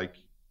people like,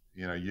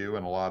 you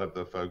and a lot of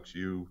the folks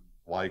you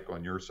like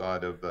on your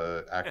side of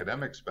the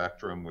academic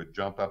spectrum would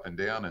jump up and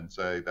down and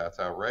say that's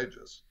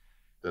outrageous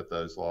that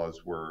those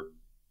laws were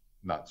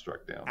not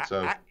struck down.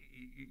 So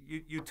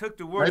you took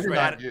the words maybe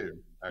right not out.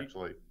 You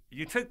actually.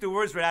 You took the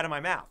words right out of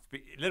my mouth,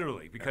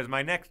 literally, because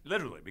my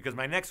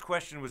next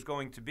question was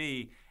going to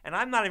be, and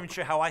I'm not even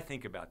sure how I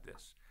think about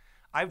this.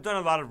 I've done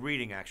a lot of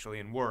reading,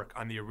 actually, and work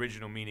on the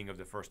original meaning of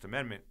the First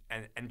Amendment.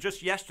 And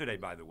just yesterday,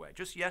 by the way,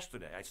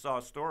 I saw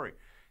a story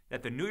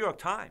that the New York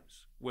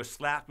Times was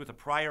slapped with a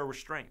prior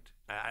restraint.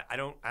 I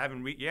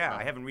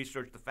haven't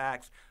researched the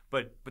facts,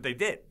 but they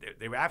did.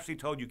 They were absolutely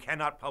told you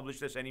cannot publish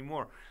this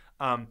anymore.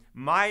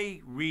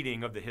 My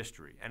reading of the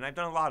history, and I've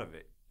done a lot of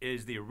it,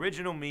 is the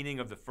original meaning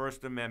of the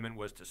First Amendment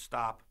was to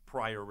stop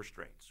prior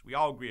restraints. We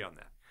all agree on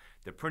that.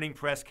 The printing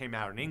press came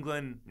out in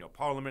England,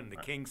 Parliament and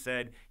the King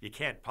said, you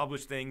can't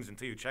publish things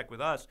until you check with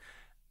us.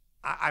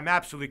 I'm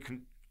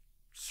absolutely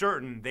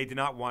certain they did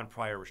not want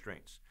prior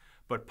restraints.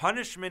 But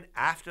punishment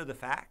after the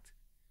fact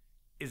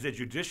is a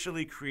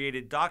judicially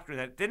created doctrine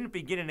that didn't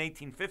begin in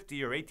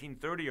 1850 or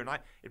 1830 or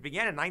not. It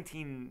began in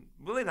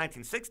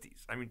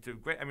 1960s.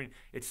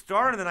 It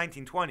started in the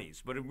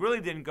 1920s, but it really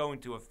didn't go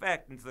into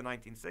effect into the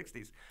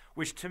 1960s,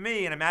 which to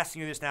me, and I'm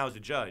asking you this now as a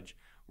judge,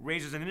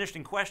 raises an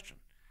interesting question.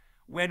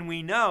 When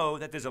we know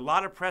that there's a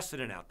lot of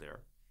precedent out there,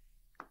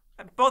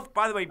 and both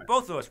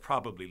of us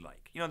probably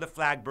like, the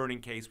flag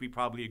burning case, we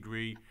probably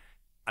agree.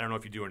 I don't know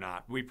if you do or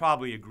not. We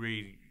probably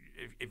agree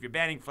if you're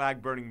banning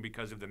flag burning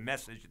because of the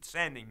message it's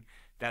sending,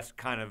 that's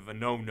kind of a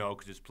no-no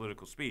because it's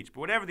political speech.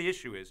 But whatever the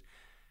issue is,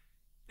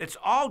 it's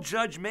all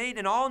judge-made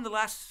and all in the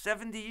last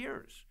 70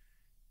 years.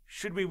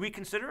 Should we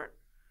reconsider it?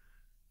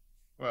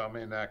 Well,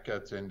 that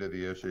gets into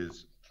the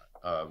issues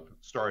of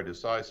stare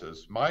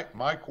decisis.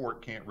 My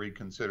court can't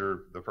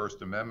reconsider the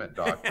First Amendment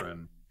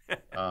doctrine.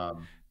 I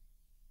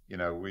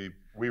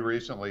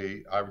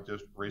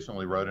just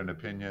recently wrote an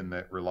opinion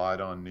that relied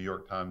on New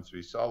York Times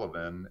v.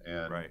 Sullivan,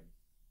 and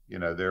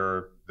there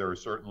are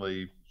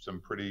certainly some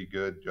pretty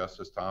good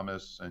Justice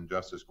Thomas and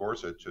Justice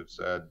Gorsuch have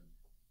said,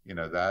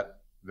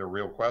 that there are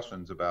real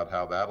questions about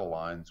how that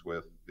aligns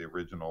with the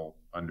original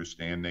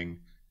understanding.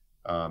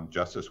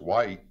 Justice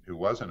White, who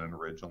wasn't an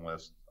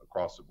originalist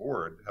across the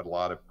board, had a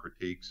lot of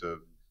critiques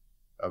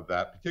of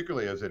that,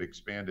 particularly as it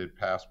expanded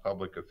past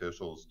public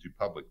officials to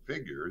public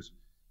figures.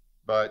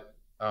 But,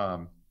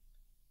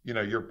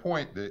 your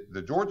point,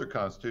 the Georgia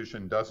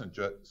Constitution doesn't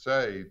just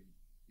say,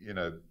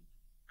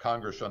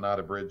 Congress shall not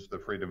abridge the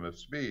freedom of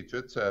speech.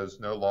 It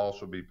says no law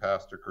shall be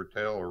passed to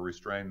curtail or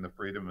restrain the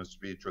freedom of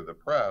speech or the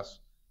press.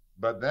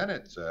 But then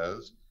it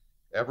says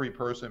every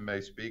person may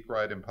speak,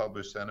 write, and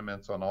publish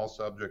sentiments on all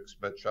subjects,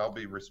 but shall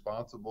be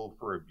responsible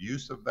for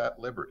abuse of that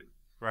liberty.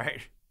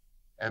 Right.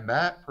 And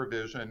that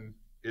provision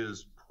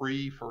is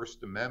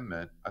pre-First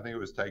Amendment. I think it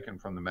was taken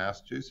from the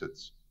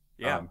Massachusetts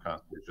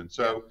Constitution.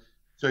 So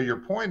your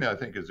point, I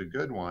think, is a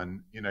good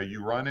one.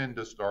 You run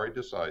into stare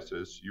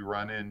decisis. You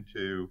run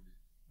into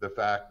the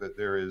fact that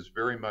there is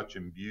very much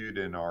imbued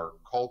in our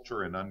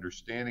culture and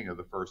understanding of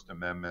the First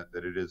Amendment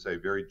that it is a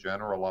very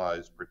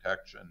generalized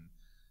protection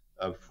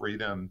of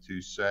freedom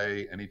to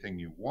say anything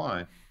you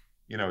want.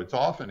 It's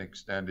often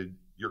extended.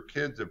 Your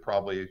kids have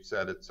probably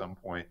said at some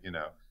point,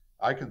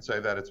 I can say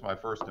that it's my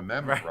First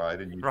Amendment right,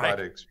 and you try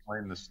to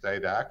explain the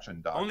state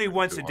action doctrine. Only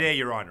once a day,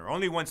 Your Honor.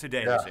 Only once a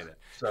day they say that.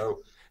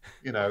 So,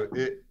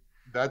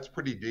 that's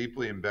pretty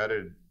deeply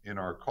embedded in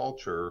our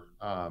culture.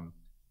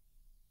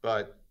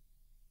 But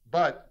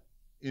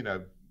you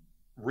know,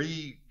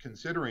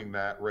 reconsidering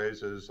that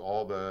raises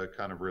all the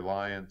kind of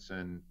reliance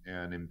and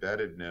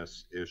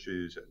embeddedness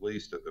issues, at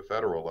least at the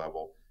federal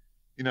level.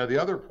 You know,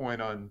 the other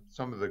point on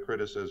some of the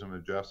criticism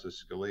of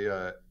Justice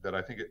Scalia that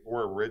I think,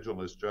 or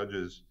originalist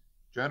judges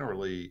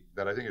generally,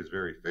 that I think is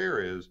very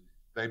fair, is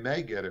they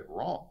may get it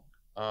wrong.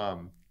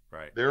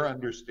 Right. Their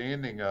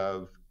understanding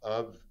of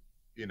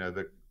you know,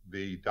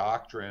 the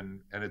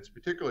doctrine, and it's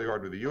particularly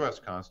hard with the U.S.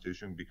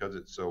 Constitution because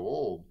it's so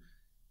old.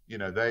 You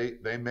know, they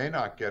may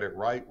not get it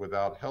right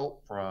without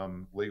help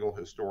from legal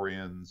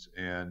historians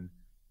and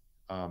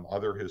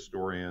other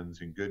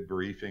historians and good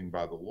briefing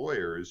by the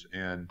lawyers.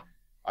 And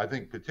I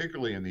think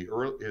particularly in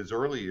his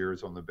early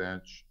years on the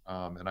bench,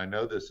 and I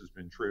know this has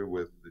been true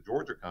with the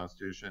Georgia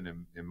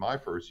Constitution in my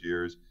first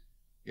years,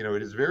 you know,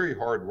 it is very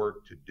hard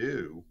work to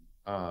do.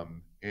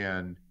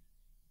 And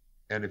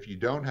if you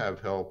don't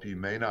have help, you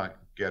may not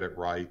get it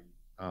right.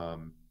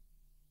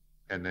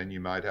 And then you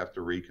might have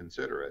to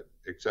reconsider it,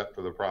 except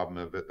for the problem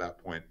of at that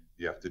point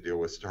you have to deal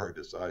with stare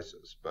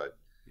decisis. But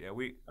yeah,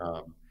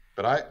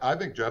 but I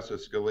think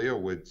Justice Scalia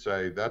would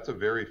say that's a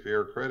very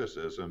fair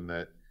criticism,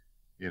 that,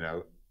 you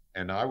know,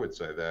 and I would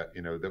say that,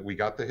 you know, that we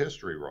got the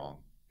history wrong.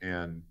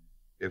 And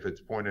if it's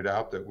pointed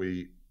out that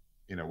we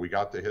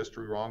got the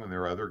history wrong, and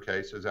there are other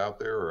cases out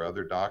there or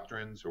other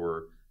doctrines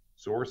or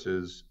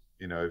sources,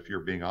 you know, if you're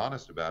being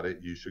honest about it,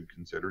 you should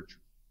consider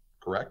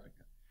correcting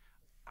it.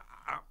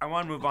 I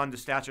want to move on to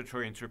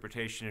statutory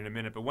interpretation in a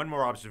minute, but one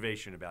more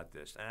observation about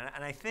this.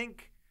 And I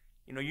think,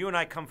 you know, you and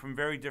I come from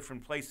very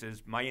different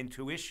places. My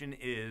intuition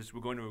is we're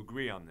going to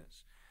agree on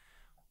this.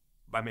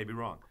 I may be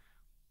wrong.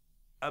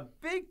 A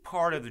big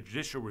part of the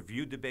judicial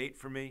review debate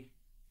for me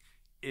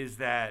is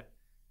that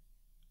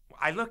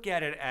I look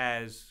at it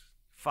as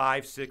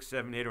 5, 6,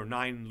 7, 8, or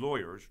 9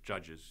 lawyers,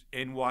 judges,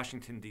 in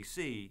Washington,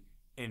 D.C.,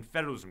 in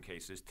federalism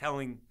cases,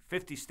 telling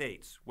 50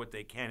 states what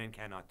they can and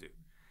cannot do.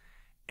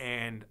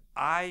 And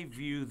I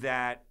view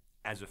that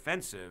as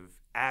offensive,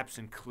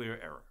 absent clear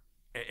error.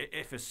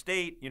 If a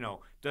state, you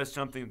know, does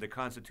something the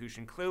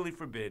Constitution clearly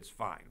forbids,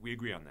 fine, we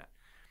agree on that.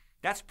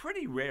 That's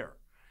pretty rare.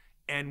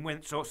 And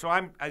so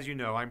I'm, as you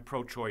know, I'm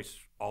pro-choice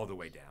all the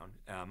way down.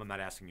 I'm not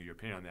asking you your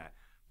opinion on that,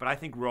 but I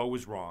think Roe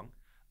was wrong.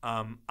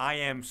 I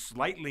am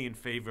slightly in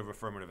favor of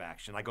affirmative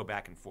action. I go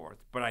back and forth,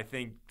 but I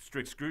think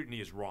strict scrutiny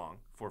is wrong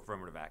for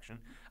affirmative action.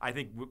 I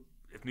think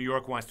if New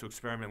York wants to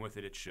experiment with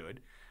it, it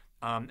should.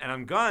 And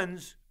on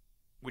guns,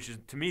 which is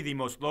to me the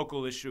most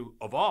local issue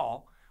of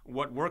all,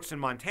 what works in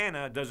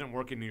Montana doesn't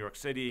work in New York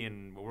City,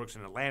 and what works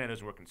in Atlanta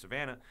doesn't work in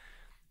Savannah.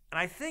 And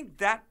I think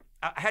that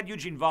I had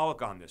Eugene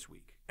Volokh on this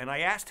week, and I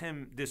asked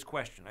him this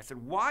question. I said,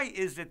 why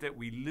is it that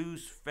we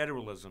lose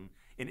federalism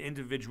in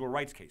individual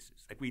rights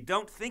cases? Like, we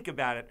don't think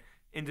about it,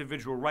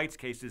 individual rights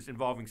cases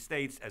involving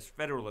states, as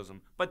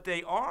federalism, but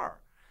they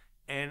are.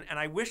 And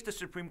I wish the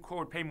Supreme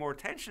Court would pay more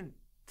attention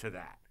to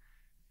that.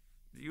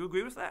 Do you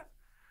agree with that?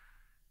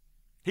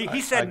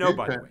 He said no,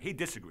 by the way. He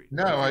disagreed.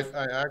 No, I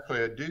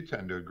actually do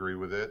tend to agree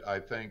with it. I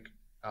think,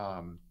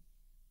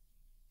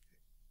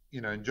 you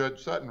know, and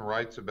Judge Sutton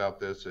writes about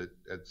this at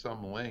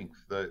some length,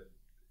 that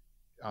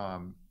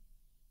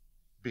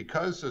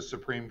because the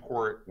Supreme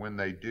Court, when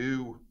they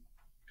do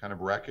kind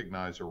of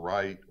recognize a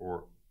right,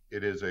 or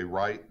it is a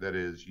right that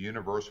is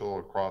universal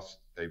across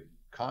a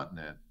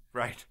continent.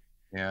 Right.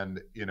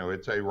 And, you know,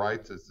 it's a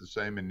right that's the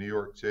same in New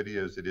York City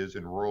as it is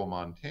in rural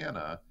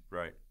Montana.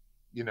 Right.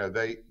 You know,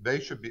 they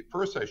should be,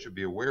 first they should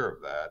be aware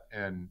of that.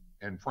 And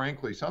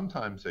frankly,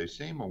 sometimes they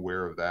seem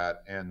aware of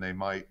that, and they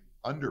might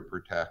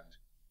underprotect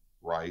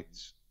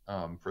rights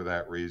for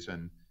that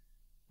reason.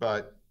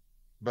 But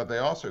they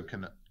also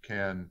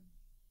can,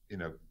 you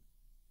know,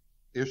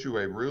 issue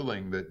a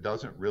ruling that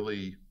doesn't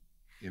really,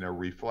 you know,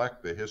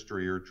 reflect the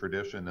history or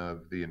tradition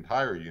of the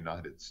entire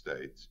United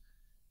States.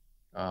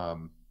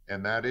 And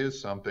that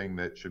is something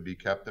that should be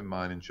kept in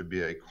mind and should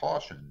be a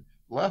caution,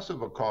 less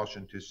of a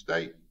caution to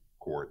state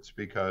courts,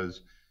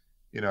 because,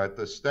 you know, at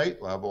the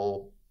state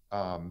level,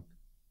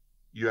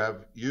 you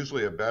have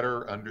usually a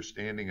better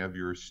understanding of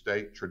your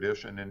state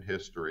tradition and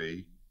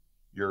history.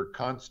 Your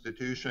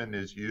constitution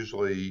is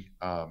usually,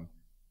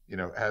 you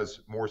know,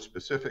 has more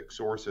specific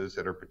sources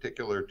that are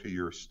particular to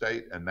your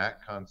state and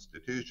that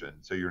constitution.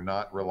 So you're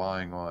not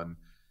relying on,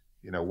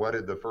 you know, what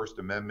did the First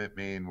Amendment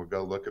mean? We'll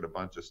go look at a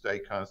bunch of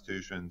state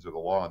constitutions or the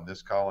law in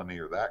this colony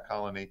or that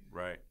colony.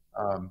 Right.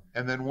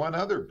 And then one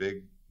other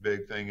big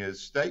thing is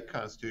state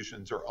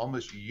constitutions are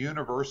almost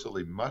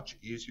universally much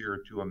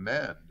easier to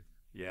amend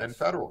than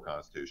federal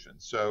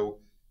constitutions. So,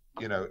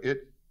 you know,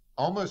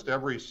 almost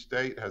every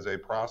state has a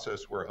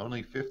process where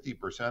only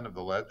 50% of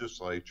the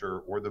legislature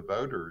or the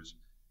voters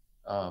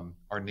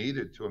are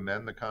needed to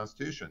amend the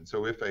Constitution.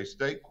 So if a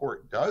state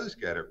court does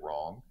get it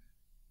wrong,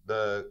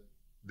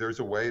 there's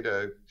a way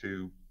to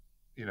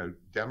you know,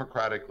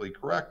 democratically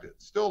correct it.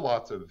 Still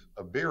lots of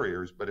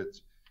barriers, but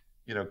it's,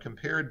 you know,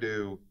 compared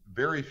to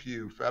very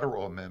few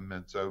federal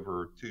amendments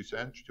over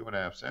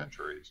 2.5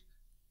 centuries.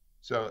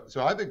 So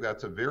I think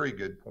that's a very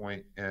good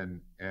point,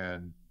 and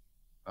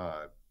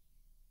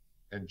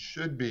and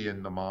should be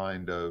in the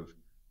mind of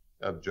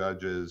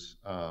judges.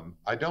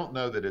 I don't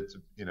know that it's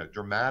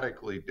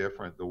dramatically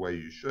different the way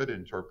you should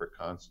interpret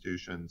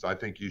constitutions. I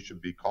think you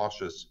should be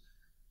cautious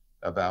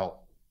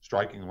about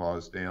striking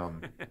laws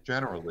down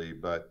generally,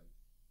 but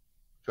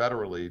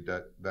federally,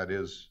 that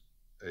is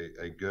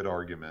a good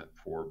argument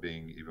for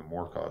being even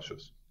more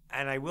cautious.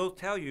 And I will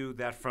tell you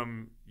that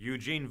from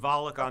Eugene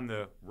Volokh on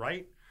the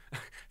right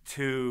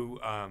to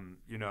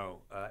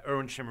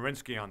Erwin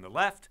Chemerinsky on the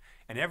left,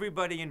 and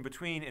everybody in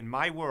between in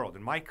my world,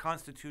 in my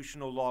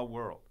constitutional law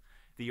world,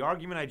 the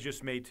argument I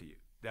just made to you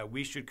that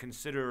we should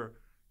consider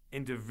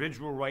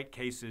individual rights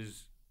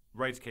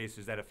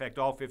cases that affect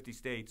all 50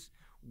 states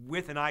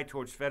with an eye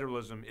towards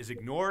federalism is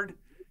ignored,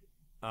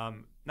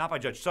 not by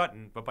Judge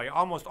Sutton, but by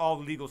almost all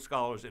the legal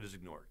scholars. It is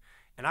ignored.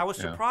 And I was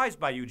surprised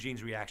by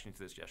Eugene's reaction to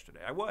this yesterday.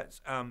 I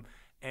was.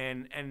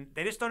 And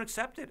they just don't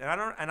accept it.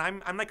 And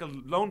I'm like a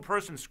lone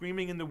person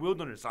screaming in the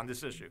wilderness on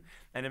this issue.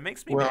 And it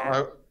makes me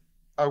mad.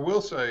 I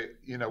will say,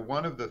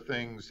 one of the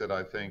things that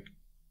I think,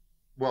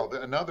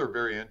 another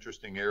very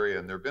interesting area,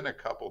 and there have been a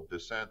couple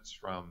dissents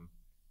from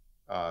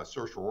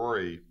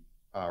certiorari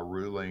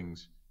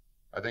rulings,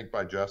 I think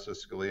by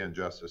Justice Scalia and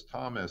Justice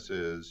Thomas,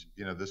 is,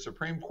 the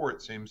Supreme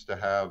Court seems to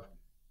have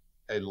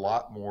a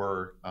lot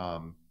more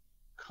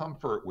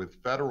comfort with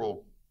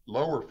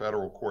lower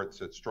federal courts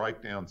that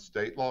strike down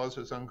state laws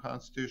as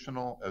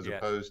unconstitutional as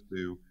opposed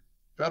to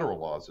federal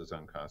laws as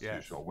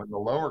unconstitutional. Yes. When the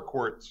lower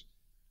courts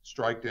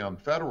strike down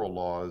federal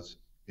laws,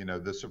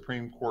 the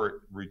Supreme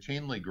Court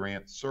routinely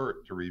grants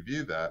cert to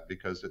review that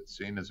because it's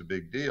seen as a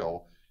big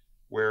deal,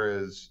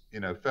 whereas,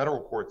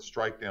 federal courts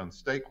strike down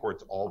state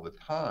courts all the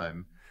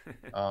time.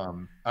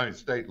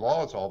 State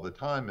laws all the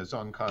time as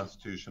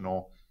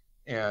unconstitutional.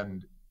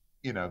 And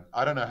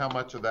I don't know how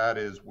much of that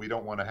is we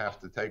don't want to have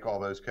to take all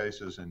those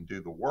cases and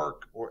do the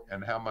work,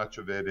 and how much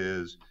of it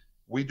is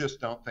we just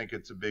don't think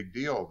it's a big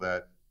deal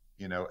that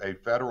a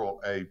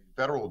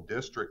federal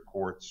district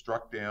court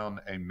struck down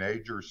a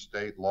major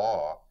state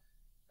law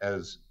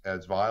as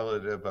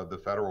violative of the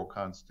federal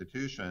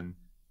Constitution.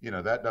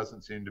 That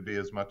doesn't seem to be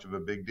as much of a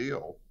big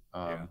deal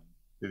to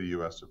the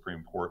U.S.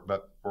 Supreme Court.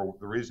 But for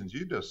the reasons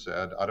you just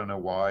said, I don't know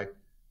why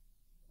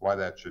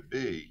that should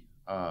be.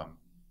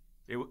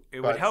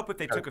 It would help if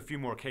they took a few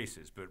more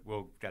cases, but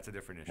that's a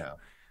different issue. Yeah.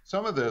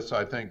 Some of this,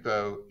 I think,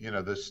 though,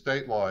 the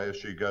state law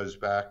issue goes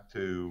back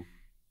to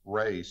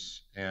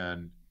race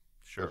and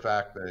the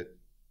fact that,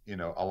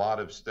 a lot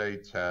of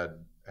states had,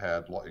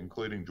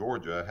 including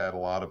Georgia, had a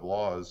lot of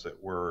laws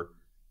that were,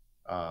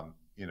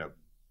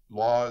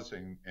 laws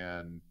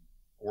and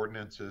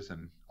ordinances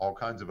and all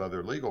kinds of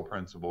other legal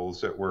principles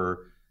that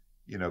were,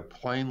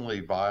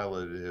 plainly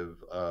violative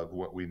of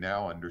what we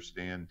now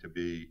understand to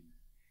be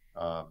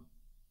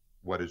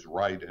what is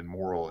right and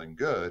moral and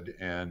good.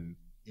 And,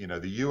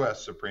 the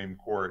U.S. Supreme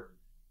Court,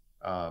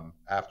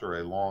 after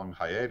a long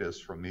hiatus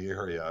from the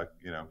area,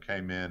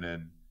 came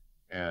in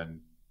and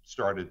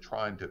started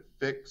trying to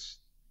fix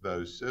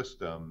those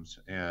systems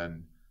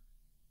and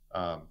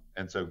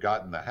so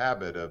got in the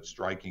habit of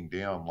striking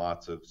down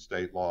lots of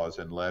state laws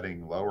and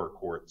letting lower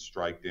courts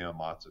strike down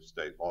lots of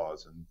state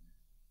laws. And,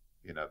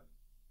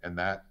 and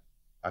that,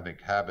 I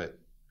think, habit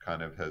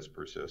kind of has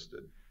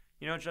persisted.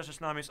 Justice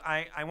Nahmias,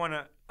 I want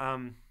to,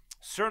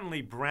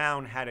 certainly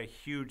Brown had a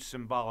huge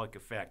symbolic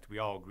effect. We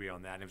all agree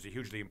on that. And it was a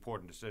hugely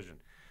important decision.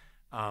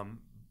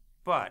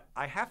 But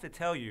I have to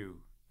tell you,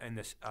 in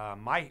this,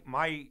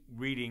 my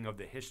reading of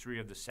the history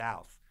of the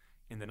South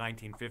in the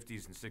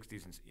 1950s and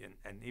 60s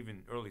and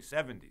even early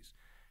 70s,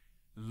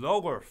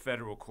 lower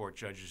federal court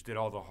judges did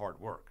all the hard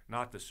work,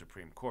 not the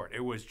Supreme Court.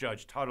 It was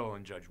Judge Tuttle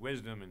and Judge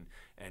Wisdom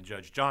and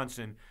Judge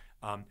Johnson,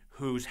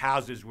 whose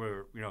houses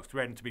were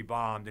threatened to be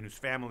bombed and whose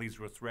families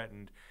were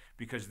threatened,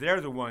 because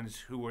they're the ones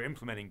who were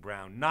implementing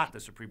Brown, not the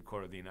Supreme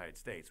Court of the United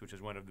States, which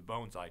is one of the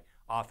bones I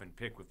often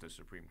pick with the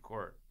Supreme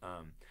Court.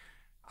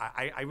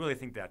 I really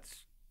think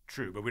that's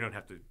true, but you don't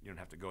have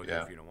to go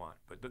there if you don't want.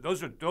 But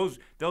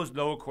those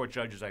lower court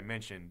judges I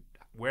mentioned,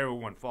 wherever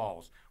one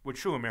falls, were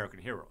true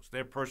American heroes.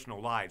 Their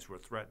personal lives were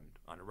threatened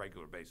on a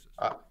regular basis.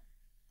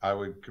 I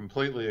would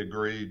completely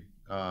agree.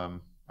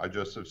 I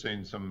just have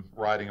seen some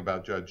writing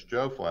about Judge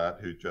Joe Flatt,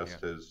 who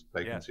just has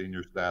taken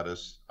senior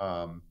status,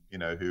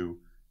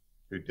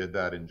 who did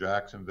that in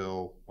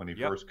Jacksonville when he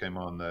first came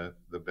on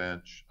the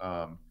bench.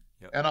 And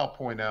I'll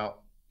point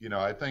out,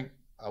 I think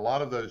a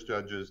lot of those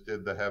judges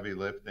did the heavy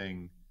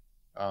lifting.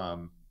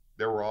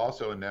 There were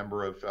also a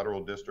number of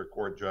federal district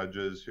court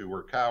judges who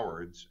were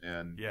cowards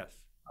and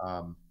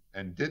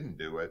didn't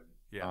do it.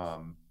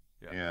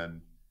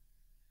 And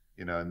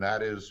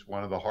that is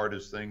one of the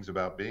hardest things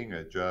about being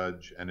a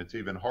judge. And it's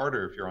even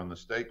harder if you're on the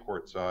state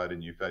court side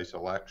and you face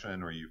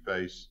election or you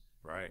face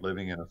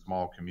living in a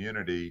small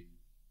community,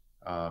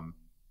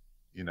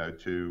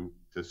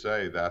 to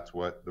say that's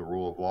what the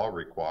rule of law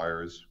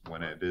requires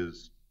when it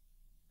is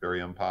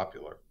very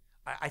unpopular.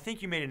 I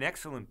think you made an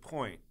excellent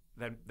point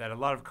that a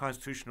lot of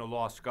constitutional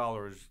law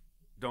scholars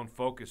don't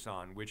focus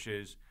on, which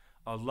is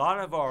a lot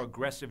of our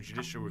aggressive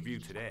judicial review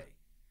today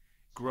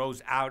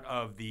grows out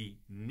of the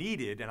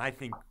needed, and I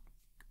think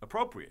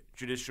appropriate,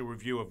 judicial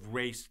review of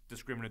race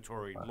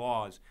discriminatory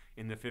laws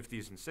in the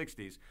 50s and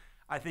 60s.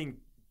 I think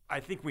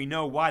we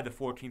know why the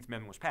 14th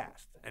Amendment was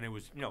passed, and it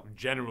was,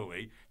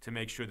 generally to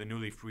make sure the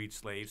newly freed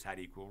slaves had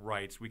equal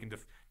rights. We can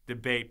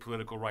debate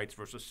political rights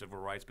versus civil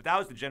rights, but that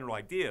was the general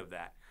idea of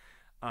that.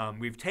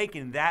 We've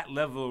taken that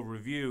level of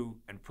review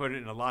and put it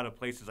in a lot of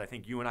places. I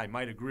think you and I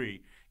might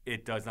agree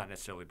it does not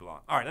necessarily belong.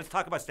 All right, let's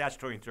talk about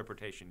statutory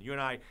interpretation. You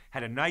and I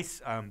had a nice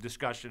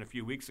discussion a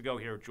few weeks ago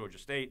here at Georgia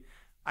State.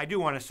 I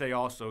do want to say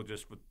also,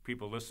 just with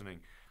people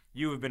listening,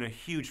 you have been a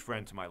huge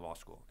friend to my law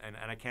school, and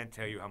I can't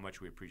tell you how much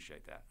we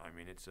appreciate that. I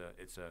mean, it's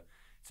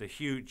a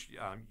huge.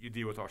 You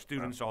deal with our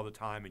students all the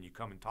time, and you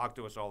come and talk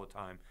to us all the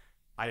time.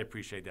 I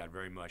appreciate that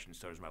very much, and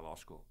so does my law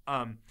school.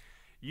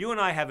 You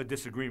and I have a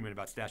disagreement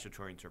about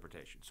statutory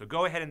interpretation. So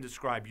go ahead and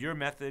describe your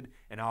method,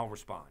 and I'll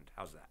respond.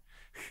 How's that?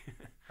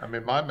 I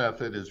mean, my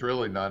method is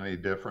really not any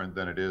different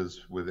than it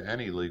is with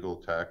any legal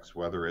text,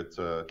 whether it's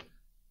a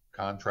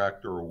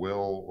contract or a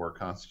will or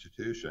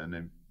constitution.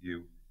 And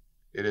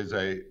it is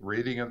a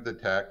reading of the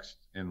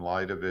text in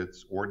light of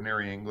its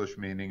ordinary English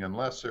meaning,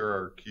 unless there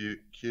are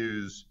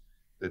cues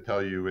that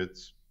tell you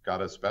it's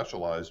got a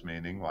specialized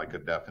meaning, like a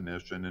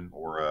definition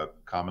or a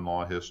common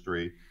law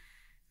history.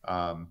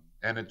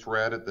 And it's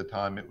read at the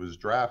time it was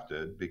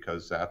drafted,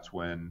 because that's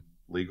when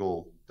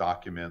legal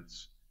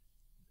documents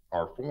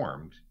are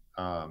formed.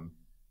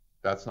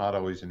 That's not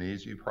always an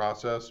easy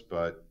process,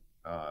 but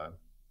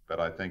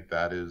I think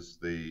that is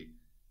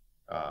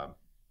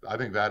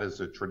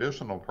a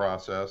traditional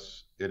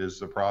process. It is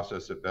the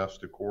process that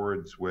best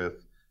accords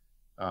with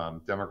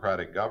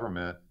democratic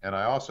government. And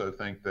I also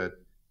think that,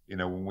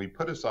 when we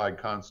put aside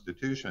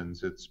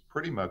constitutions, it's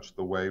pretty much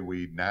the way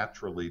we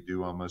naturally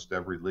do almost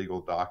every legal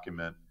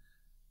document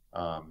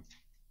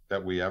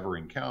that we ever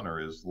encounter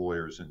as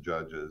lawyers and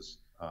judges.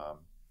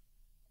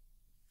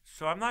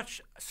 So I'm not.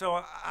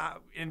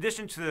 In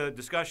addition to the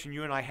discussion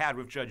you and I had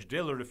with Judge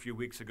Dillard a few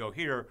weeks ago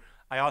here,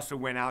 I also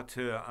went out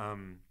to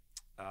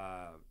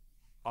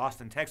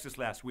Austin, Texas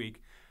last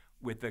week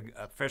with a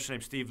professor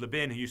named Steve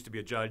Lebin, who used to be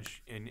a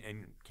judge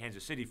in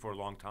Kansas City for a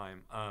long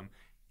time,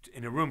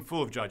 in a room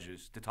full of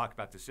judges to talk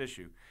about this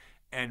issue.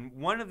 And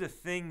one of the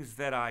things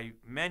that I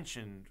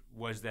mentioned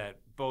was that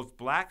both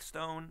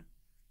Blackstone,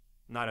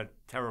 not a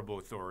terrible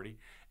authority,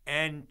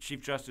 and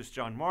Chief Justice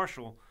John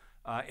Marshall,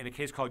 in a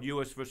case called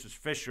U.S. versus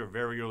Fisher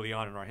very early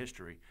on in our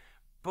history,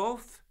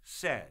 both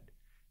said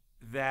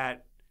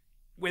that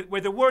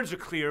where the words are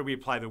clear, we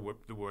apply the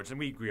words, and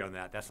we agree on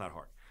that. That's not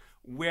hard.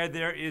 Where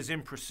there is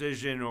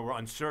imprecision or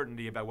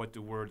uncertainty about what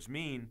the words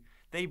mean,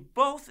 they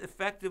both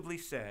effectively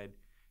said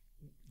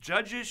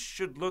judges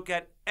should look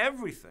at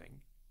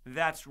everything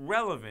that's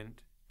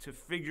relevant to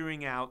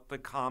figuring out the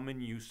common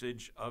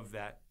usage of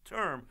that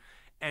term,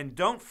 and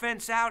don't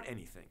fence out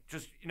anything.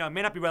 Just, it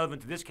may not be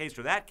relevant to this case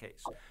or that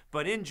case,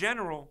 but in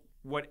general,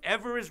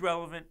 whatever is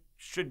relevant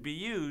should be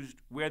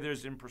used where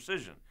there's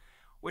imprecision,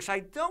 which I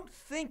don't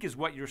think is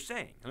what you're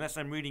saying, unless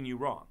I'm reading you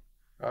wrong.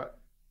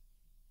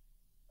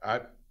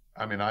 I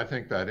mean, I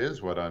think that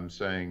is what I'm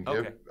saying.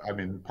 Okay.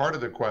 Part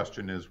of the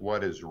question is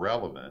what is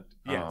relevant.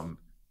 Yes.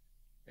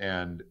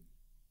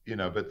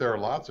 But there are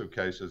lots of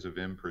cases of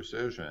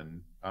imprecision.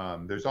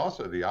 There's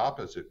also the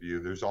opposite view.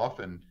 There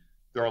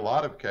are a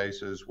lot of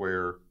cases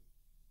where,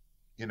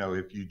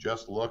 if you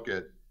just look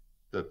at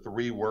the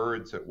three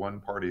words that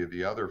one party or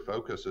the other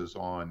focuses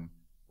on,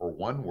 or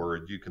one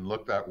word, you can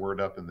look that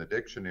word up in the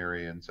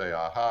dictionary and say,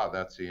 aha,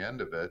 that's the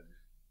end of it.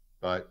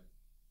 But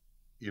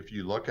if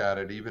you look at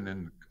it even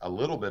in a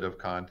little bit of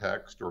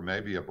context, or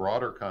maybe a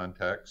broader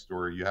context,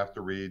 or you have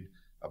to read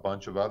a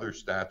bunch of other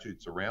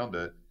statutes around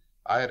it.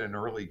 I had an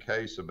early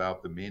case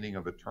about the meaning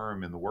of a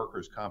term in the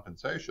workers'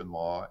 compensation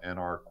law, and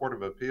our Court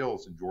of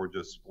Appeals in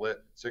Georgia split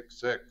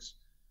 6-6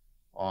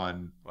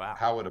 on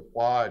how it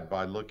applied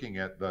by looking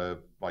at the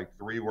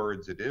three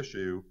words at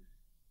issue.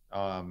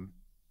 And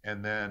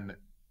then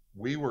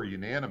we were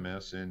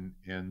unanimous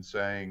in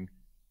saying,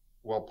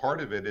 well, part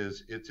of it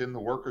is it's in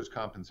the workers'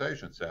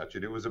 compensation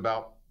statute. It was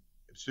about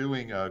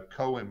suing a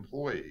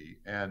co-employee,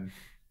 and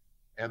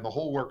the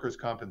whole workers'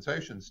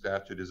 compensation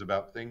statute is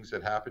about things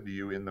that happen to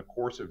you in the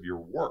course of your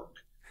work.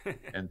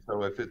 And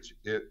so if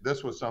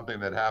this was something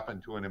that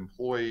happened to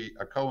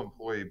a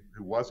co-employee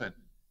who wasn't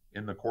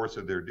in the course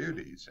of their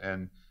duties.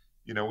 And,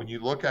 when you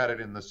look at it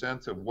in the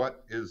sense of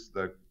what is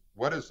the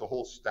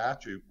whole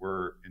statute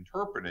we're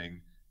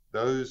interpreting,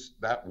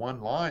 that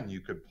one line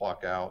you could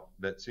pluck out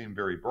that seemed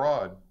very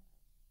broad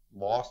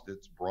lost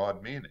its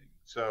broad meaning.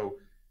 So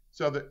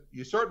that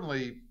you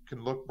certainly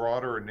can look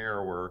broader and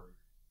narrower.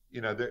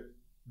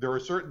 There are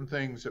certain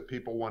things that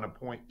people want to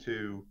point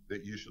to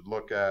that you should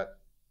look at,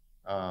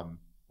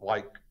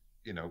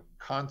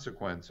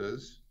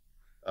 consequences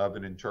of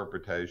an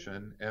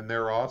interpretation. And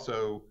there are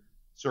also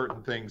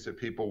certain things that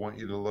people want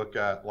you to look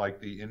at, like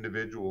the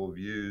individual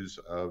views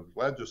of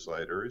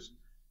legislators.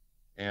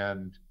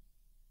 And,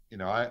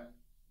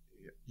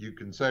 you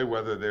can say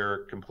whether they're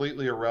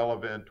completely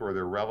irrelevant or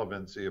their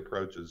relevancy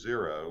approaches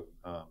zero.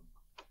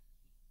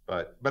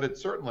 But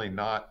it's certainly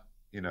not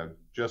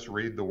just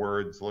read the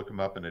words, look them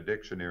up in a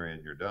dictionary,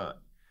 and you're done.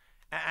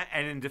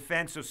 And in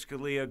defense of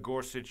Scalia,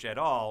 Gorsuch et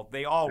al.,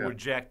 they all Yeah.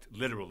 reject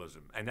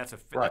literalism, and that's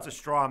Right. a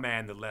straw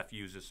man the left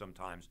uses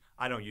sometimes.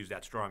 I don't use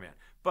that straw man,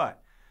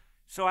 but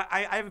so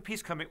I have a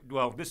piece coming.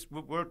 Well,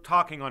 we're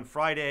talking on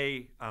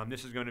Friday.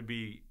 This is going to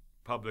be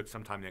public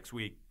sometime next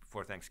week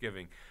before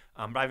Thanksgiving,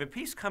 but I have a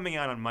piece coming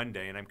out on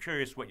Monday, and I'm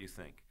curious what you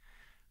think.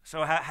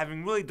 So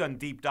having really done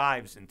deep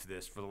dives into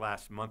this for the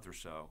last month or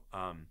so,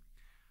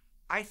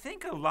 I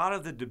think a lot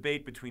of the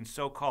debate between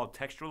so-called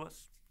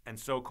textualists and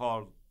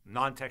so-called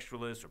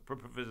non-textualists or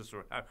purposists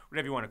or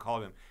whatever you want to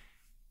call them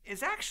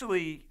is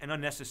actually an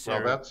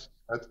unnecessary. Well,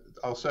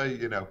 I'll say,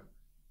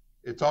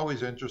 it's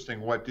always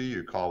interesting, what do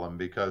you call them?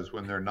 Because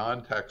when they're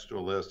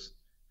non-textualists,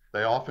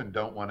 they often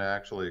don't want to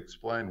actually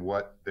explain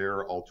what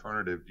their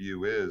alternative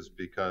view is,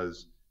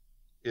 because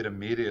it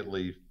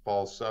immediately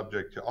falls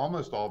subject to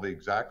almost all the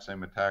exact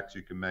same attacks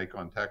you can make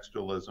on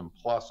textualism,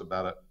 plus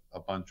about a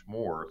bunch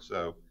more.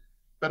 So,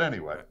 but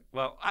anyway.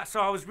 Well, so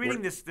I was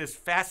reading this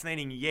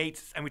fascinating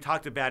Yates, and we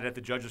talked about it at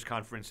the judges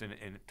conference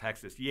in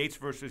Texas, Yates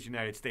versus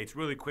United States,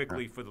 really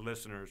quickly for the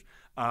listeners.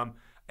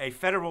 A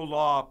federal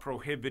law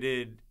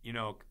prohibited, it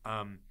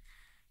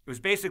was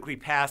basically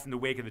passed in the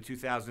wake of the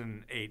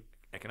 2008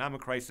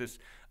 economic crisis,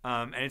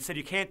 and it said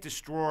you can't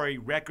destroy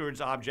records,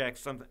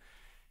 objects, something.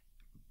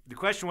 The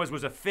question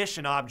was a fish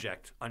an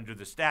object under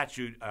the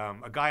statute?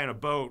 A guy on a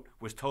boat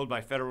was told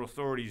by federal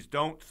authorities,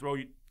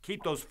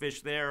 keep those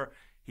fish there.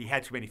 He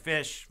had too many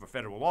fish for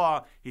federal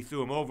law. He threw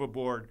them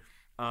overboard,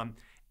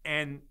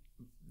 and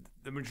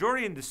the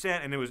majority in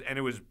dissent, and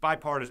it was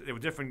bipartisan. It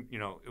was different,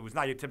 it was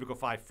not your typical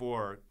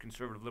 5-4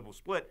 conservative liberal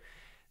split.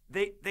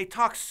 They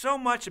talk so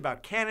much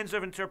about canons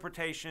of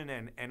interpretation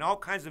and all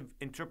kinds of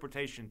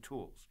interpretation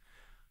tools.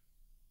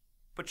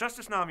 But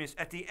Justice Nahmias,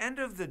 at the end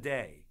of the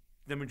day,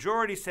 the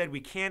majority said we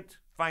can't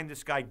find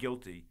this guy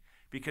guilty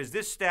because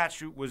this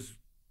statute was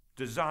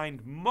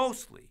designed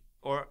mostly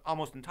or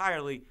almost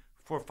entirely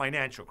for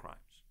financial crimes.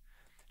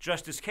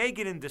 Justice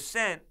Kagan in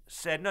dissent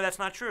said, no, that's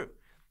not true.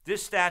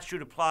 This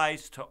statute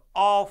applies to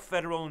all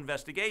federal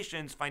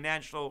investigations,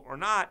 financial or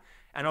not.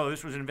 And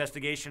this was an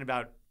investigation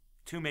about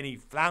too many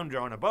flounder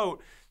on a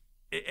boat.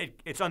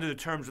 It's under the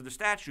terms of the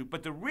statute.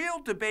 But the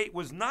real debate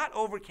was not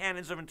over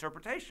canons of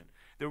interpretation.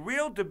 The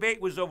real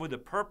debate was over the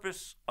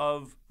purpose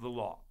of the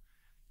law,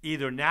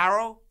 either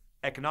narrow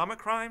economic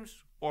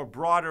crimes or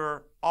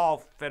broader all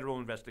federal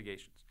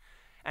investigations.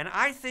 And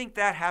I think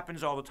that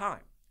happens all the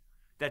time,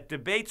 that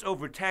debates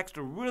over text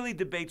are really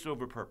debates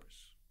over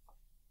purpose.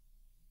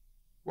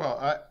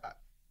 Well,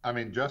 I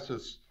mean,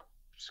 Justice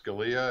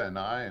Scalia and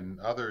I and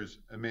others,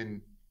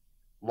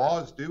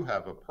 laws do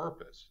have a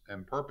purpose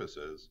and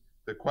purposes.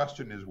 The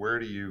question is, where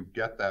do you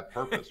get that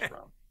purpose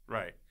from?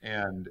 Right.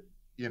 And,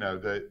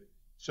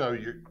 so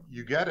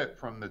you get it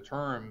from the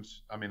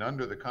terms.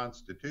 Under the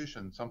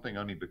Constitution, something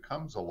only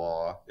becomes a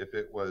law if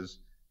it was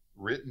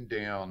written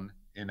down,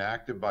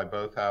 enacted by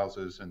both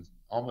houses, and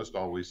almost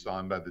always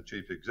signed by the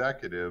chief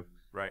executive.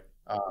 Right.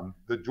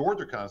 The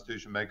Georgia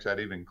Constitution makes that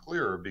even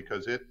clearer,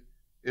 because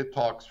it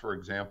talks, for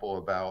example,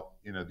 about,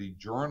 the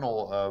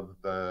journal of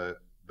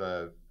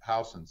the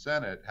House and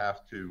Senate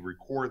have to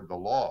record the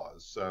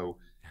laws. So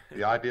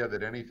the idea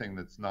that anything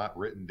that's not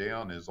written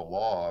down is a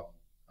law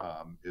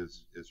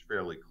is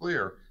fairly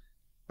clear.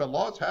 But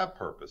laws have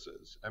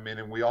purposes.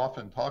 And we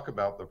often talk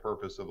about the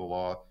purpose of the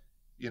law.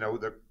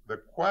 The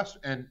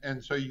question,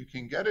 and so you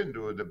can get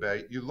into a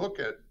debate. You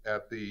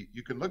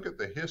can look at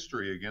the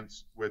history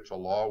against which a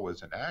law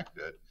was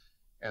enacted,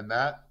 and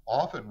that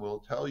often will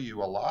tell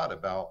you a lot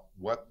about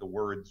what the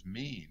words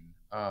mean.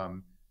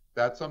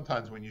 That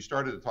sometimes when you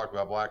started to talk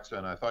about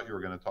Blackstone, I thought you were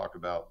going to talk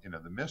about,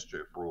 the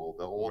mischief rule,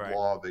 the old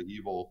law, the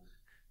evil,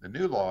 the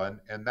new law.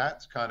 And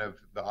that's kind of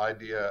the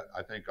idea.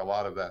 I think a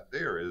lot of that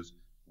there is,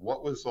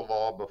 what was the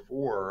law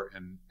before?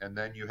 And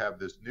then you have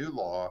this new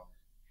law.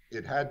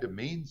 It had to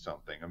mean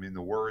something.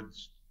 The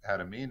words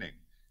had a meaning.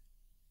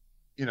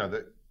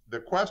 The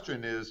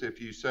question is,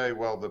 if you say,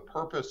 well, the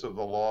purpose of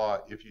the law,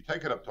 if you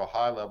take it up to a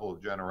high level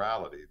of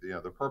generality,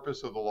 the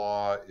purpose of the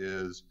law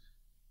is,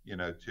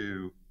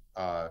 to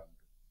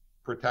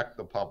protect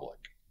the public.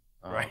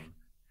 Right.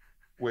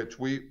 Which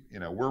we're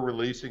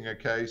releasing a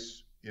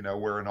case,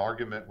 where an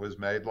argument was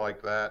made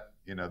like that.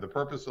 The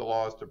purpose of the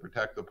law is to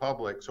protect the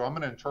public. So I'm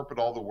going to interpret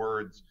all the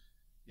words,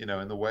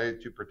 in the way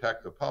to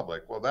protect the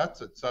public. Well,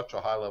 that's at such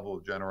a high level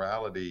of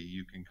generality,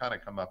 you can kind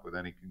of come up with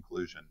any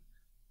conclusion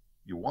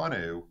you want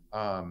to.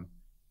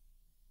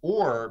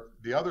 Or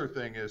the other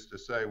thing is to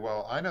say,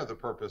 well, I know the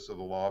purpose of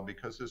the law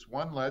because this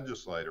one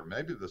legislator,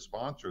 maybe the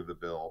sponsor of the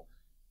bill,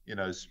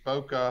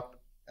 spoke up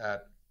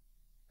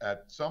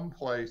at some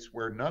place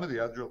where none of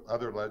the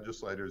other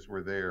legislators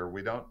were there.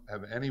 We don't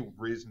have any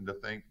reason to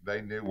think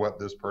they knew what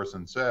this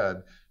person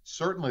said.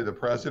 Certainly the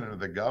president or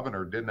the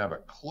governor didn't have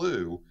a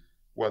clue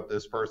what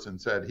this person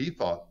said he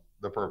thought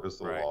the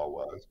purpose of the law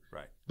was.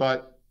 Right.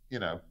 But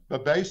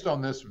based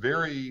on this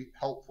very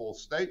helpful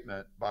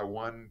statement by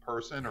one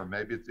person, or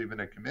maybe it's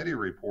even a committee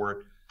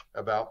report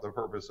about the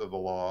purpose of the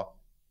law,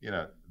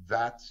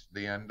 that's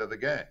the end of the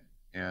game.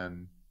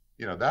 And,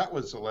 that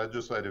was the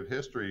legislative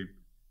history.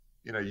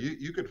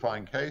 You could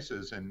find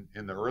cases in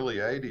the early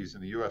 80s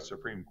in the U.S.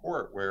 Supreme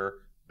Court where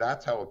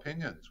that's how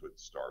opinions would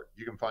start.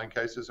 You can find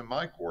cases in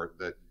my court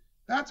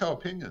that's how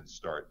opinions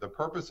start. The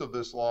purpose of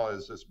this law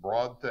is this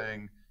broad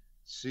thing.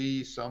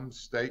 See some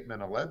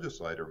statement a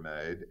legislator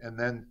made, and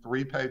then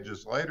 3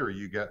 pages later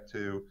you get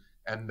to,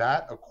 and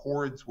that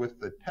accords with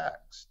the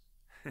text.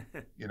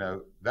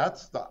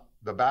 That's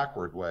the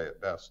backward way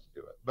at best to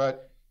do it.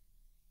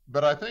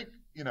 But I think,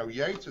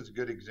 Yates is a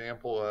good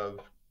example of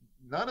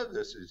none of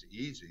this is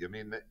easy. I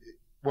mean,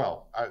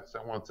 I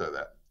won't say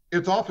that.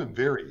 It's often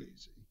very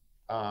easy.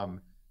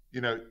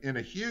 In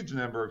a huge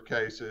number of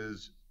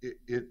cases,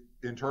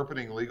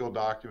 interpreting legal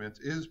documents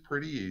is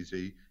pretty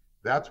easy.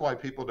 That's why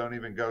people don't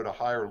even go to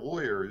hire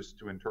lawyers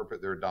to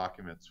interpret their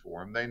documents for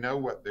them. They know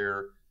what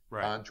their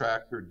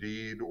contract or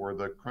deed or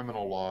the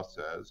criminal law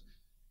says.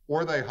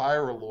 Or they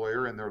hire a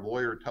lawyer and their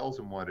lawyer tells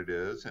them what it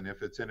is. And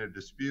if it's in a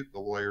dispute, the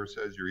lawyer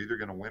says you're either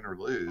going to win or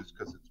lose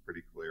because it's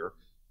pretty clear.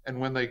 And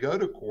when they go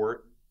to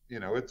court,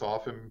 it's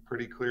often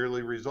pretty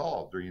clearly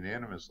resolved or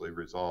unanimously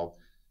resolved.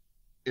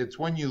 It's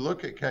when you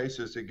look at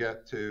cases that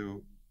get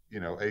to,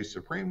 a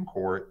Supreme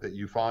Court that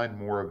you find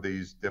more of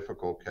these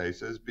difficult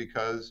cases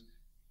because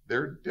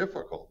they're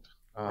difficult.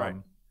 Right.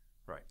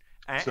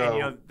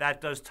 And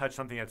that does touch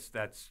something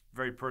that's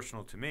very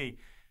personal to me.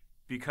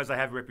 Because I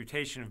have a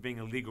reputation of being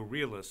a legal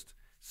realist,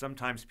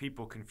 sometimes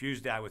people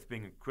confuse that with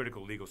being a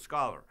critical legal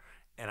scholar,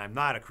 and I'm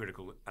not a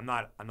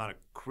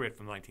crit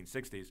from the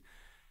 1960s.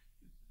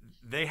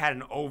 They had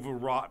an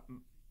overwrought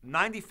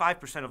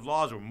 95% of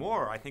laws or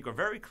more, I think, are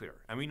very clear,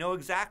 and we know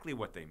exactly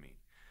what they mean.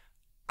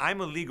 I'm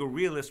a legal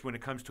realist when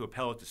it comes to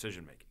appellate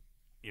decision making,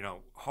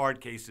 hard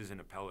cases in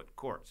appellate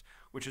courts,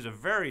 which is a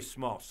very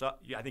small,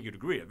 I think you'd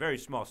agree, a very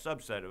small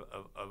subset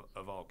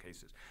of all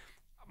cases.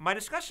 My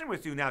discussion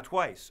with you now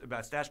twice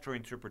about statutory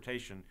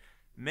interpretation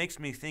makes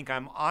me think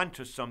I'm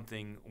onto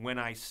something when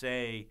I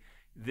say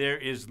there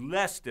is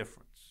less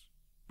difference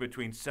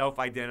between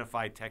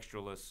self-identified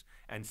textualists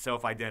and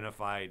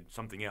self-identified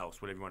something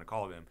else, whatever you want to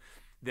call them,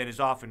 than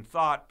is often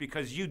thought,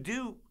 because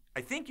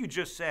I think you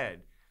just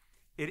said,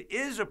 it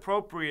is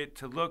appropriate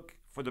to look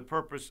for the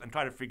purpose and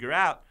try to figure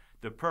out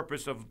the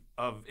purpose of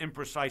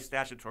imprecise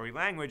statutory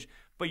language,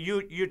 but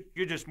you're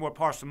just more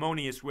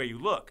parsimonious where you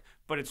look.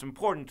 But it's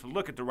important to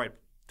look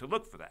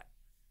for that.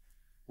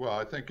 Well,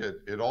 I think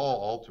it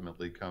all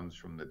ultimately comes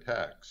from the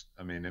text.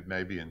 I mean, it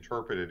may be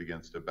interpreted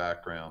against a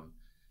background.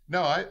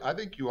 No, I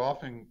think you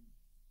often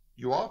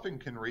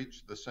can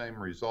reach the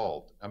same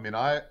result. I mean,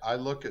 I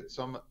look at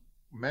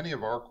many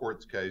of our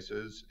courts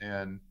cases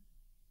and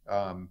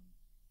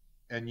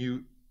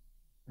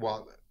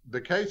the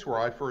case where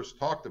I first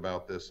talked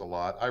about this a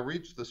lot, I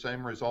reached the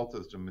same result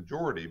as the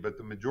majority, but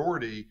the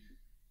majority,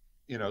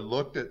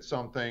 looked at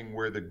something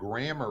where the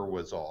grammar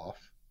was off.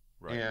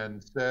 Right.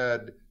 And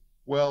said,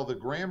 well, the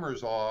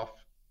grammar's off,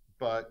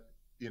 but,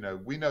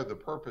 we know the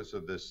purpose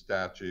of this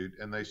statute.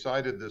 And they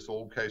cited this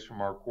old case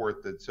from our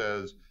court that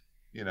says,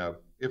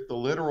 if the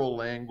literal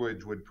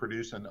language would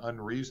produce an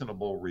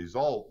unreasonable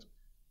result,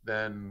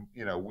 then,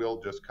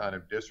 we'll just kind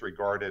of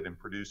disregard it and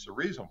produce a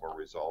reasonable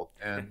result.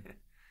 And,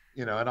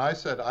 and I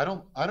said, I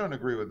don't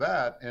agree with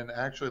that. And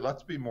actually,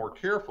 let's be more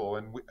careful.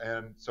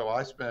 And so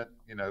I spent,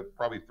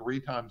 probably 3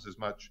 times as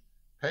much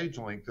page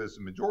length as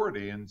the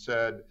majority and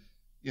said,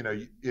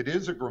 it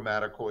is a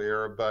grammatical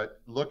error,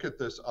 but look at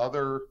this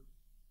other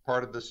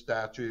part of the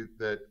statute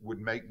that would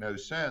make no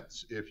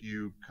sense if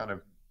you kind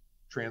of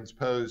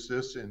transpose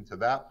this into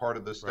that part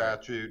of the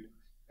statute.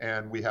 Right.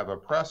 And we have a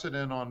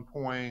precedent on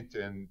point,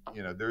 and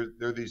there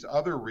are these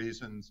other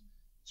reasons.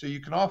 So you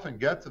can often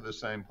get to the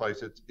same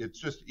place. It's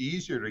just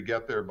easier to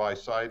get there by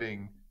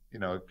citing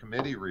a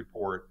committee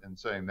report and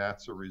saying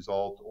that's a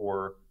result.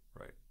 Or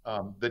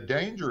the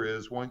danger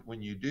is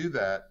when you do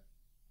that,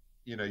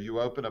 you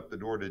open up the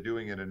door to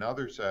doing it in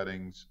other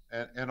settings.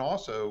 And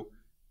also,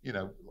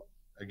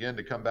 again,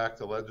 to come back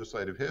to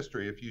legislative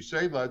history, if you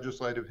say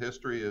legislative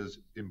history is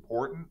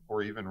important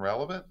or even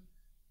relevant,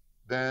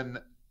 then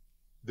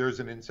there's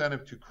an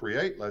incentive to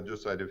create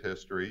legislative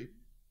history.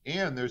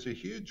 And there's a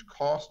huge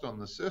cost on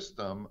the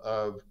system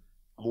of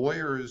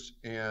lawyers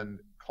and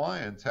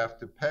clients have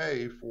to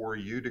pay for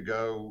you to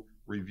go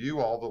review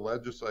all the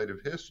legislative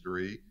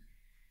history,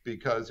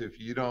 because if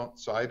you don't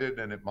cite it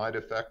and it might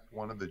affect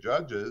one of the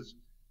judges,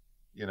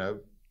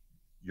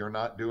 you're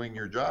not doing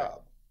your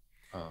job.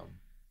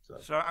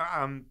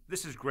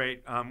 This is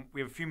great.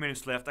 We have a few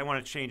minutes left. I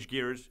want to change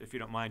gears, if you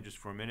don't mind, just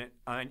for a minute.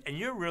 And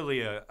you're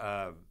really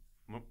a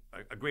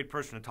great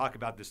person to talk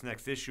about this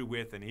next issue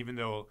with, and even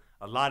though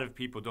a lot of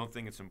people don't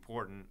think it's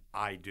important,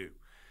 I do.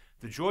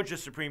 The Georgia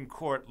Supreme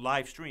Court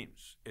live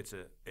streams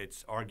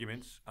its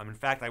arguments. In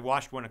fact, I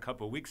watched one a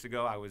couple of weeks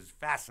ago. I was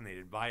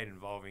fascinated by it,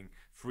 involving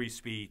free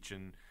speech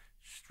and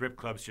strip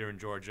clubs here in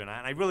Georgia, and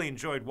I really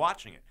enjoyed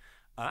watching it.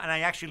 And I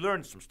actually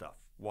learned some stuff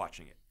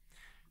watching it.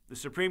 The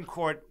Supreme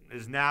Court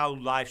is now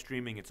live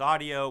streaming its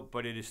audio,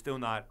 but it is still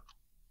not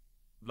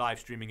live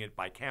streaming it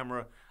by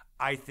camera.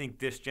 I think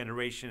this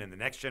generation and the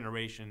next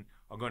generation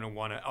are going to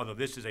want to, although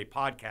this is a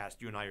podcast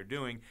you and I are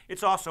doing,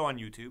 it's also on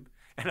YouTube,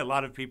 and a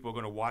lot of people are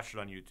going to watch it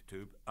on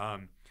YouTube.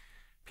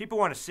 People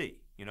want to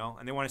see,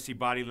 and they want to see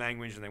body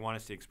language and they want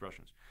to see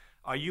expressions.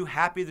 Are you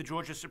happy the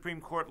Georgia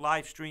Supreme Court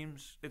live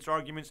streams its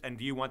arguments, and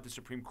do you want the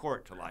Supreme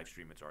Court to live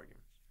stream its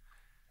arguments?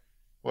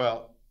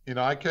 Well,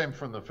 I came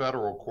from the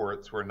federal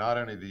courts where not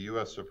only the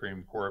U.S.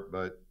 Supreme Court,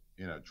 but,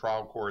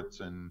 trial courts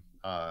and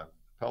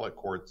appellate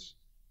courts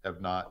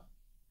have not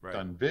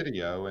done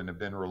video and have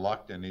been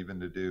reluctant even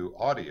to do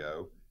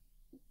audio.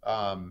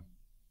 Our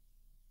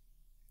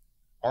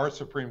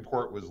Supreme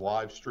Court was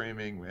live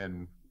streaming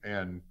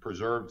and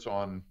preserves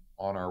on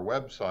our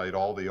website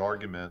all the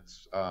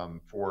arguments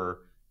for,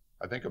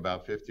 I think,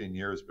 about 15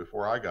 years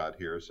before I got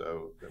here.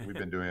 So we've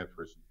been doing it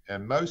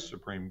and most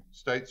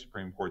state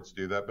Supreme Courts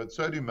do that, but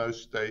so do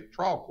most state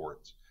trial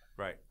courts.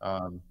 Right.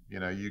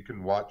 You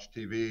can watch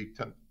TV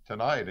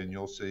tonight and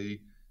you'll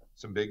see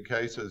some big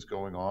cases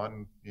going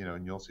on,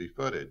 and you'll see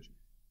footage.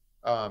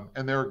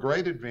 And there are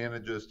great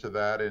advantages to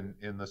that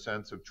in the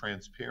sense of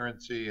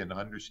transparency and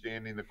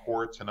understanding the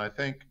courts. And I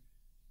think,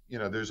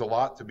 there's a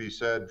lot to be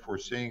said for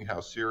seeing how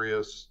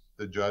serious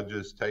the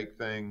judges take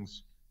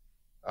things.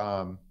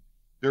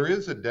 There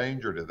is a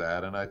danger to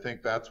that, and I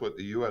think that's what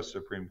the U.S.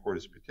 Supreme Court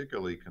is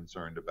particularly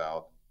concerned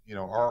about.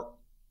 Our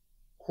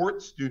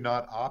courts do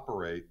not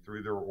operate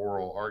through their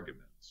oral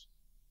arguments.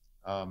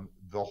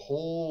 The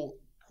whole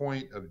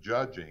point of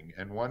judging,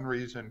 and one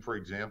reason, for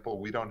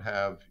example, we don't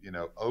have,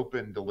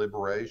 open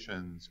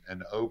deliberations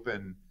and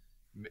open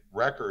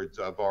records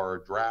of our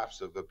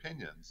drafts of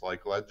opinions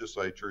like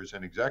legislatures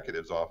and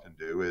executives often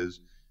do,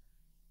 is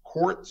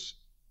courts,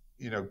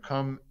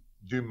 come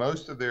do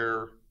most of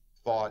their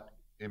thought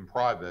in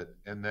private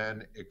and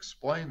then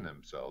explain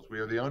themselves. We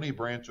are the only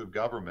branch of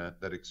government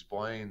that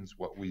explains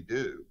what we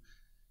do.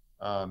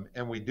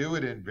 And we do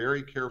it in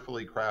very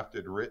carefully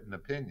crafted written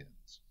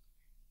opinions.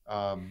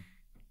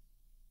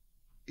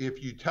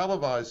 If you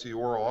televise the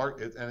oral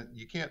argument, and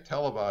you can't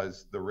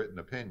televise the written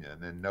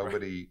opinion, and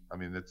nobody,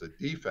 it's a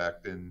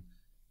defect in,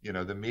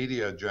 the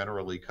media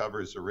generally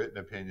covers the written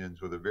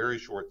opinions with a very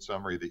short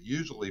summary that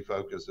usually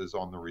focuses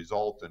on the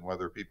result and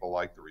whether people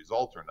like the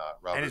result or not.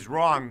 And is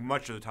wrong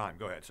much of the time.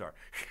 Go ahead, sorry.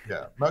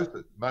 Yeah,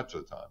 much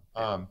of the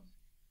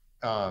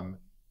time.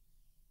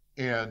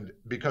 And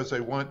because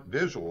they want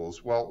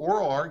visuals, well,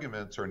 oral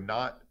arguments are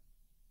not,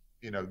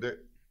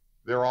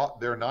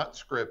 they're not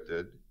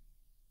scripted.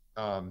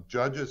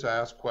 Judges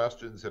ask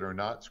questions that are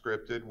not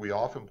scripted. We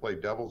often play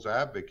devil's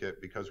advocate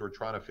because we're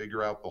trying to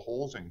figure out the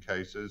holes in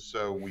cases.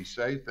 So we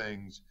say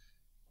things,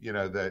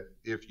 that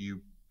if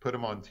you put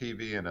them on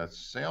TV in a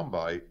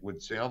soundbite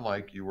would sound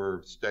like you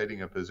were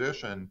stating a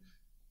position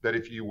that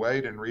if you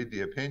wait and read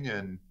the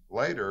opinion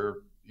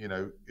later,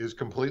 is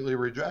completely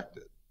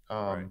rejected.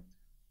 Right.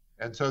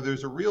 And so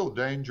there's a real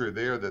danger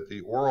there that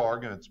the oral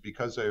arguments,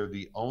 because they are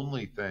the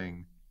only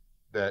thing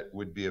that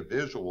would be a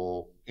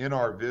visual in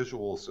our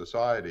visual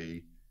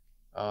society,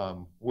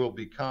 will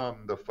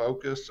become the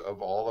focus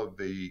of all of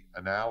the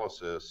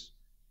analysis.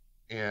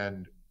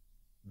 And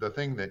the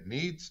thing that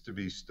needs to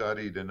be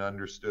studied and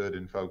understood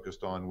and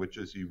focused on, which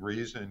is the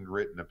reasoned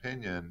written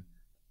opinion,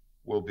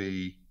 will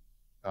be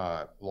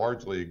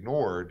largely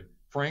ignored.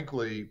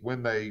 Frankly,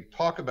 when they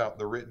talk about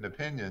the written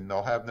opinion,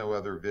 they'll have no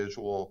other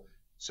visual,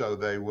 so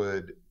they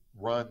would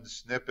run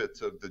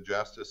snippets of the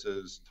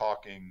justices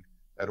talking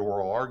at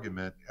oral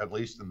argument, at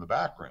least in the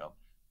background.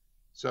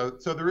 So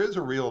there is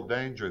a real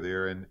danger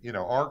there, and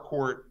our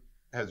court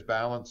has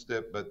balanced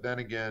it, but then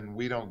again,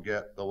 we don't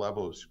get the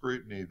level of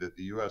scrutiny that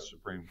the U.S.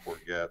 Supreme Court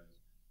gets.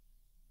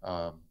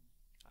 I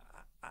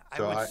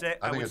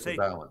think it's a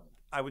balance.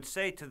 I would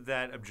say to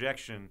that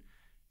objection,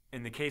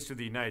 in the case of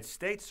the United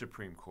States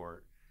Supreme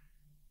Court,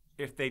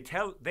 if they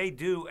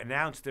do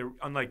announce their,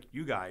 unlike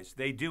you guys,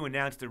 they do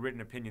announce their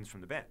written opinions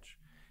from the bench,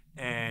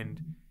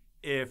 and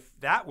if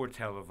that were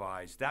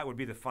televised, that would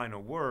be the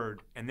final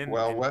word. And then,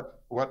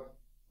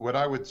 what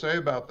I would say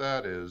about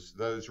that is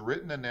those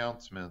written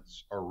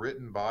announcements are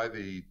written by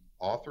the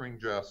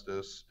authoring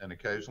justice and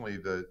occasionally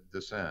the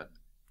dissent.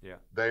 Yeah,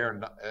 they are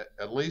not,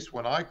 at least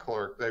when I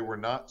clerked, they were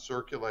not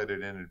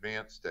circulated in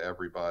advance to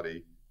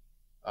everybody.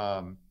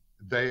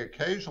 They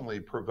occasionally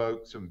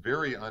provoke some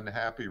very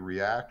unhappy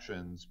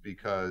reactions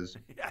because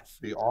yes,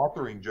 the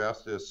authoring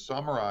justice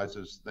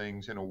summarizes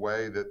things in a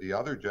way that the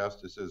other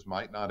justices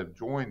might not have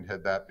joined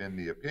had that been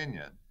the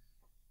opinion.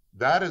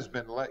 That has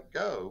been let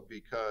go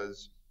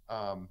because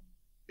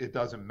it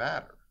doesn't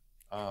matter.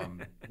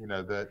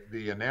 That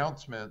the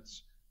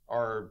announcements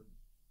are,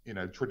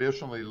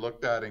 traditionally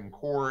looked at in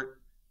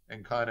court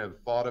and kind of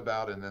thought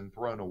about and then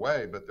thrown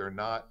away, but they're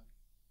not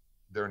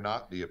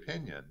the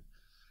opinion.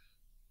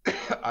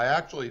 I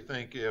actually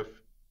think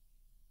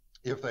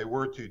if they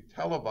were to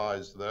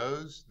televise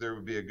those, there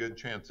would be a good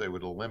chance they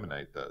would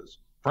eliminate those.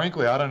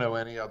 Frankly, I don't know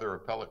any other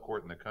appellate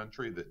court in the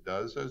country that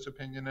does those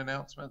opinion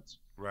announcements.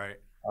 Right.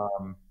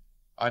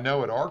 I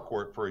know at our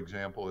court, for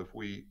example, if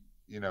we,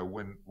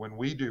 when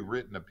we do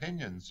written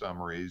opinion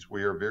summaries,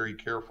 we are very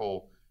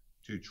careful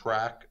to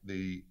track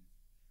the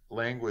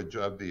language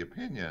of the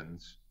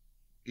opinions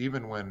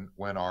even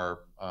when our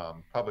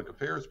public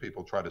affairs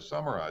people try to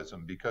summarize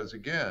them, because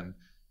again,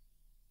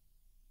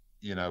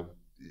 you know,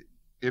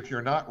 if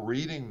you're not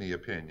reading the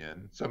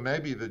opinion, so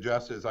maybe the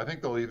justice, I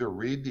think they'll either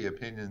read the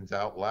opinions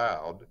out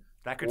loud,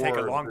 That could take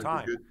a or long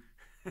time.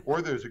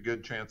 there's a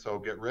good chance they'll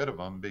get rid of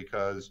them,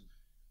 because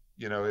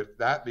if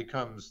that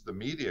becomes the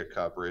media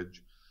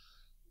coverage,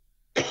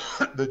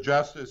 the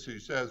justice who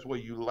says, well,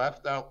 you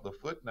left out the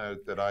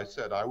footnote that I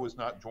said I was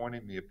not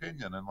joining the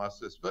opinion unless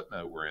this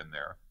footnote were in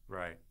there.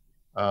 Right.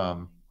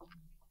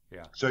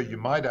 Yeah. So you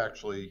might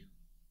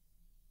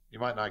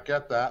not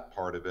get that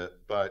part of it,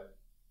 but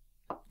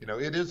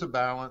it is a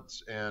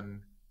balance.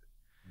 And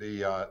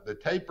the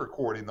tape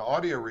recording, the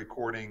audio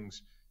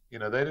recordings, they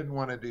didn't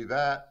want to do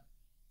that.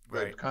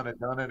 They've Right. kind of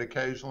done it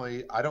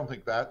occasionally. I don't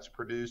think that's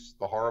produced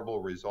the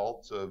horrible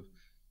results of,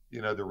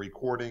 the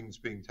recordings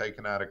being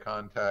taken out of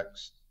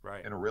context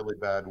Right. in a really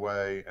bad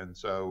way. And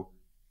so,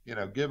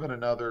 given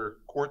another,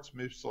 courts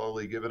move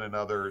slowly, given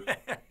another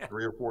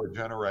 3 or 4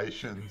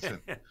 generations.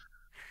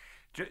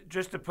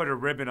 Just to put a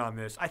ribbon on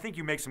this, I think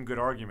you make some good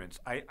arguments.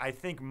 I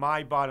think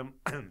my bottom,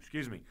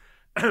 excuse me,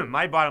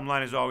 my bottom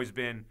line has always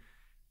been,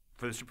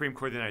 for the Supreme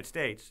Court of the United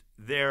States,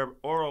 their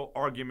oral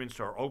arguments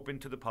are open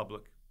to the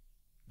public.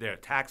 They're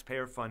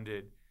taxpayer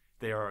funded.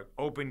 They are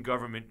open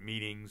government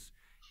meetings.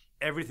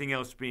 Everything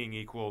else being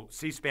equal,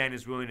 C-SPAN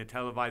is willing to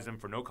televise them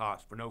for no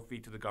cost, for no fee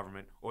to the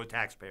government or the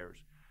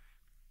taxpayers.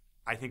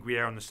 I think we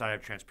err on the side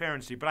of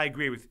transparency, but I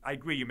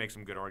agree you make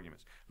some good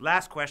arguments.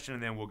 Last question,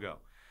 and then we'll go.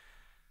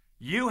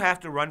 You have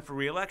to run for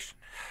re-election.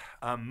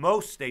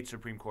 Most state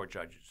Supreme Court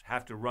judges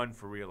have to run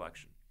for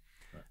re-election.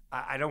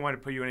 Right. I don't want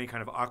to put you in any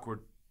kind of awkward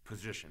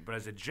position, but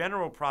as a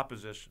general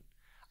proposition,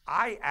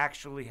 I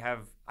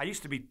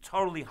used to be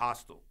totally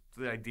hostile to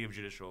the idea of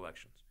judicial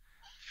elections.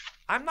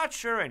 I'm not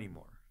sure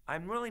anymore.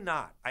 I'm really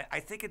not.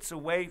 I think it's a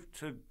way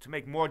to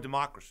make more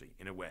democracy,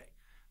 in a way.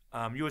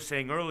 You were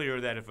saying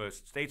earlier that if a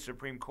state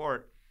Supreme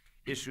Court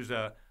issues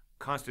a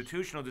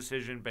constitutional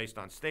decision based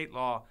on state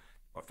law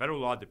or federal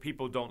law that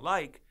people don't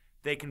like,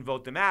 they can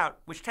vote them out,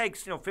 which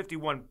takes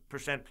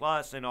 51%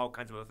 plus and all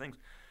kinds of other things.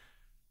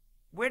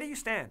 Where do you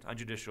stand on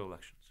judicial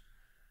elections?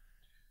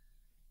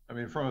 I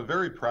mean, from a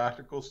very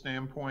practical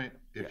standpoint,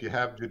 if you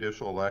have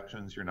judicial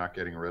elections, you're not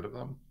getting rid of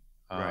them.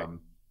 Right.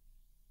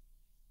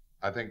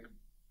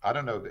 I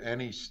don't know of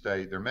any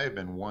state. There may have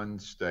been one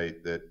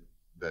state that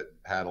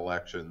had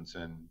elections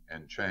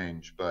and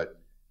changed, but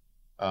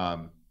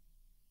I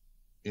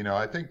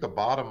think the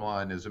bottom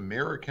line is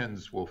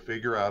Americans will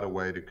figure out a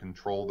way to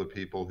control the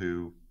people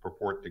who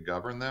purport to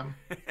govern them,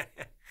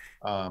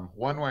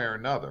 one way or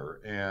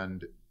another.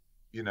 And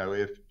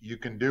if you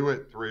can do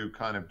it through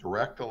kind of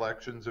direct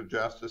elections of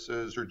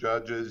justices or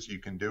judges, you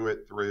can do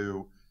it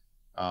through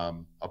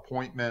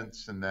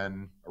appointments and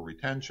then a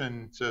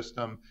retention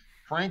system.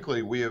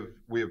 Frankly, we have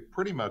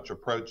pretty much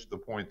approached the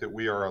point that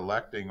we are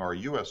electing our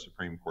U.S.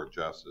 Supreme Court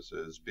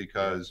justices,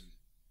 because,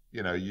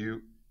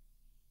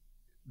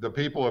 the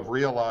people have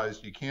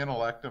realized you can't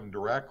elect them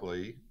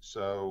directly.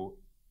 So,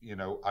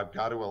 I've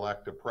got to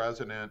elect a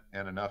president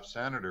and enough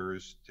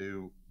senators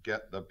to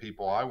get the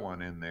people I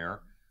want in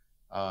there.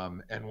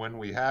 And when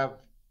we have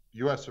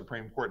U.S.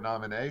 Supreme Court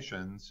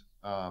nominations,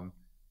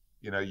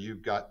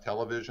 you've got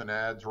television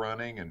ads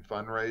running and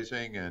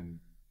fundraising, and,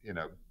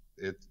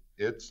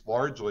 it's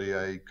largely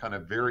a kind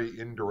of very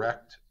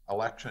indirect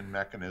election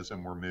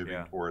mechanism we're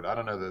moving toward. I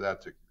don't know that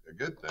that's a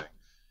good thing,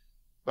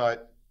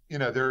 but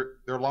there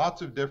are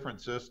lots of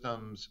different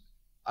systems.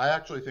 I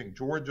actually think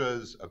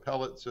Georgia's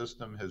appellate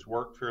system has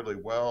worked fairly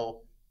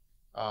well.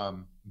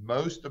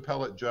 Most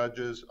appellate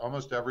judges,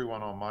 almost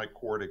everyone on my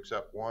court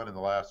except one in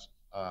the last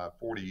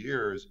 40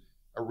 years,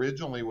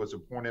 originally was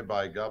appointed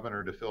by a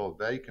governor to fill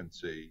a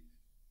vacancy.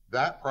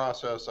 That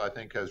process, I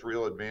think, has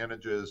real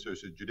advantages.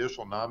 There's a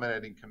judicial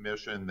nominating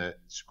commission that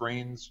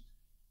screens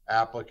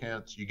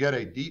applicants. You get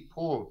a deep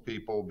pool of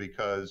people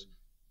because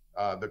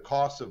the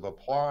cost of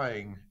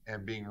applying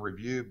and being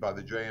reviewed by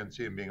the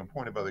JNC and being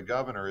appointed by the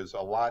governor is a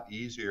lot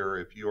easier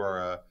if you are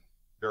a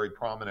very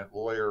prominent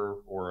lawyer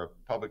or a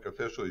public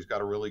official who's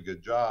got a really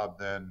good job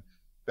than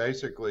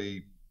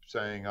basically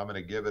saying, I'm going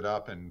to give it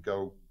up and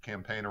go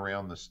campaign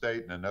around the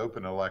state in an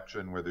open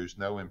election where there's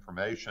no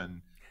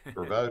information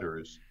for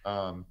voters.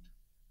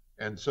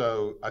 And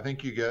so I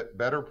think you get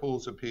better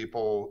pools of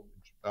people.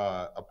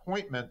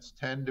 Appointments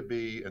tend to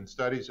be, and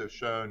studies have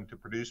shown, to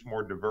produce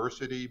more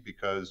diversity,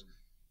 because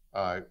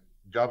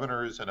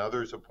governors and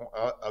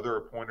other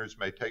appointers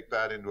may take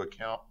that into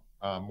account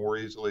more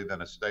easily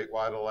than a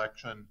statewide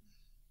election.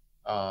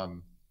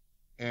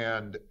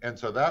 And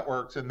so that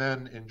works. And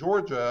then in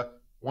Georgia,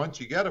 once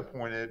you get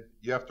appointed,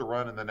 you have to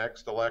run in the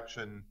next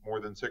election more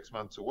than 6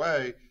 months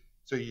away.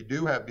 So you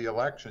do have the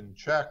election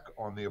check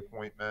on the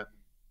appointment.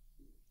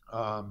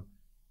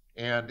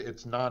 And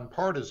it's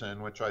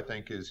nonpartisan, which I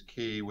think is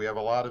key. We have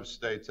a lot of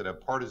states that have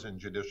partisan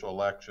judicial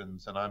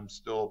elections, and I'm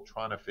still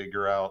trying to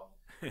figure out,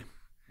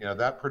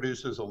 that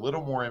produces a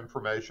little more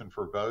information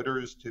for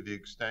voters to the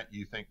extent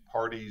you think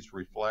parties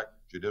reflect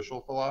judicial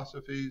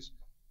philosophies.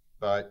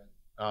 But,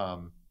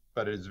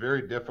 but it's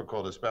very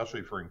difficult,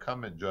 especially for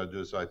incumbent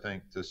judges, I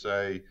think, to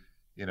say,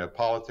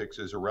 politics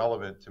is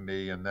irrelevant to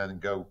me and then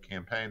go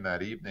campaign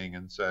that evening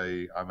and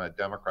say, I'm a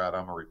Democrat,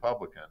 I'm a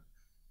Republican.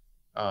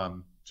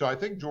 So I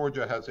think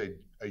Georgia has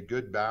a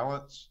good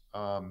balance,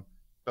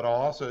 but I'll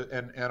also,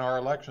 and our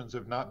elections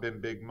have not been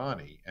big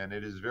money. And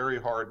it is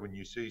very hard when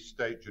you see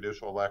state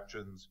judicial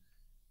elections,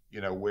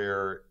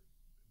 where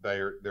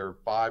they're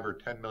 $5 or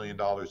 $10 million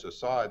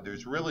aside.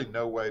 There's really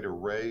no way to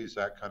raise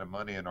that kind of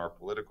money in our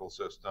political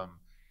system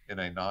in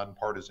a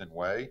nonpartisan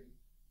way.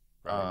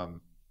 Right.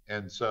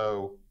 And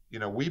so,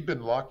 we've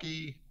been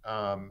lucky.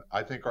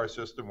 I think our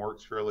system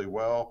works fairly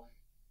well.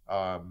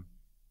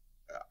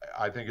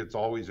 I think it's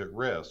always at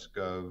risk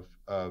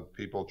of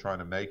people trying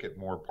to make it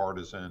more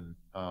partisan,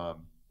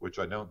 which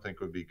I don't think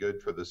would be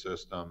good for the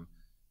system.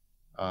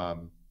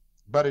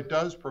 But it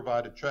does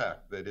provide a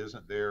check that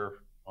isn't there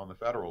on the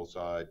federal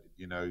side,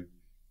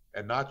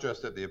 and not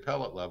just at the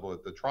appellate level,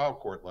 at the trial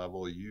court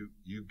level. You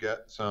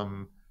get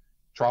some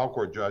trial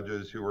court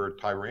judges who are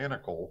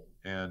tyrannical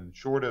and,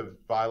 short of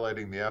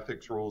violating the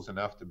ethics rules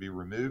enough to be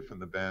removed from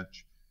the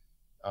bench,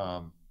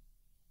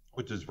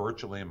 which is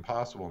virtually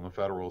impossible in the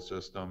federal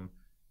system,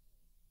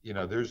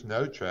 there's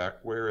no check.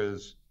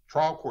 Whereas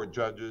trial court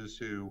judges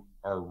who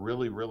are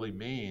really, really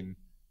mean,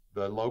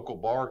 the local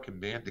bar can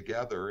band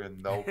together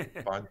and they'll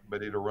find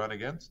somebody to run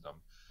against them.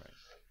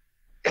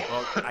 Right.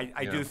 Well,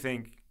 I do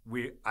think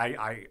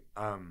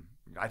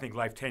I think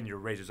life tenure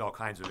raises all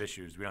kinds of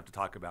issues we don't have to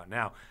talk about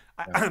now.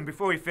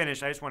 Before we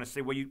finish, I just want to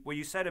say what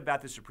you said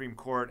about the Supreme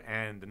Court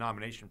and the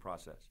nomination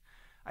process,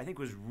 I think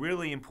was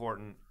really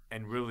important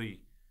and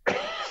really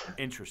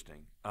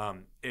interesting.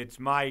 It's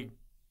my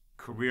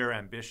career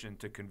ambition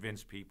to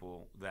convince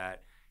people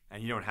that,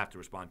 and you don't have to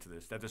respond to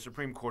this, that the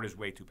Supreme Court is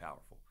way too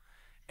powerful.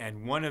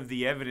 And one of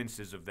the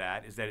evidences of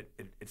that is that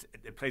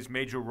it plays a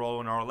major role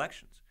in our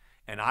elections.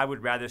 And I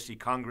would rather see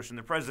Congress and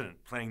the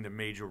president playing the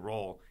major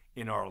role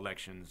in our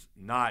elections,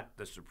 not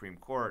the Supreme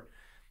Court.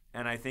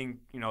 And I think,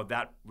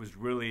 that was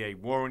really a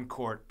Warren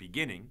Court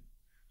beginning.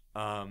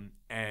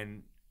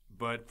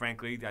 But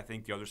frankly, I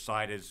think the other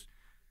side has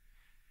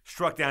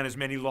struck down as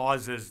many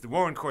laws as the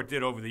Warren Court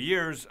did over the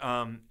years.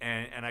 And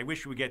I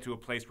wish we would get to a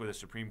place where the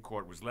Supreme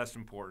Court was less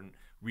important.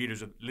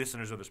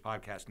 Listeners of this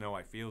podcast know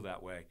I feel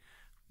that way.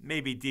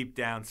 Maybe deep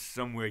down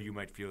somewhere you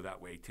might feel that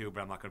way too,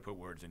 but I'm not going to put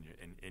words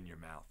in your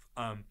mouth.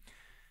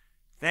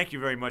 Thank you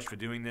very much for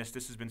doing this.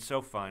 This has been so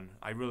fun.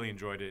 I really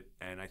enjoyed it,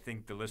 and I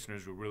think the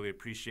listeners will really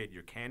appreciate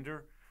your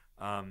candor.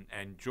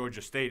 And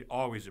Georgia State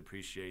always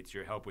appreciates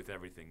your help with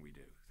everything we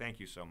do. Thank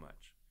you so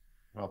much.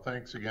 Well,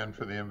 thanks again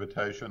for the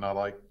invitation. I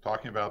like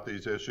talking about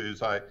these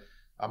issues.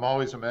 I'm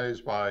always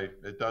amazed by,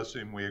 it does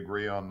seem we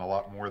agree on a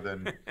lot more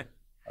than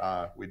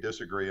we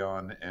disagree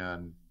on,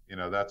 and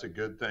that's a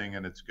good thing,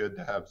 and it's good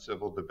to have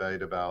civil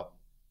debate about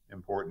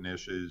important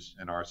issues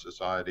in our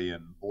society,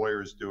 and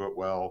lawyers do it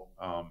well.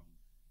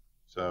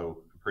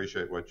 So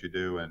appreciate what you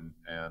do, and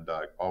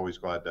always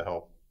glad to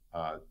help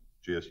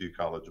GSU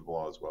College of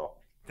Law as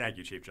well. Thank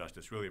you, Chief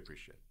Justice. Really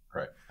appreciate it.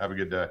 Great. Have a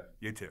good day.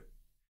 You too.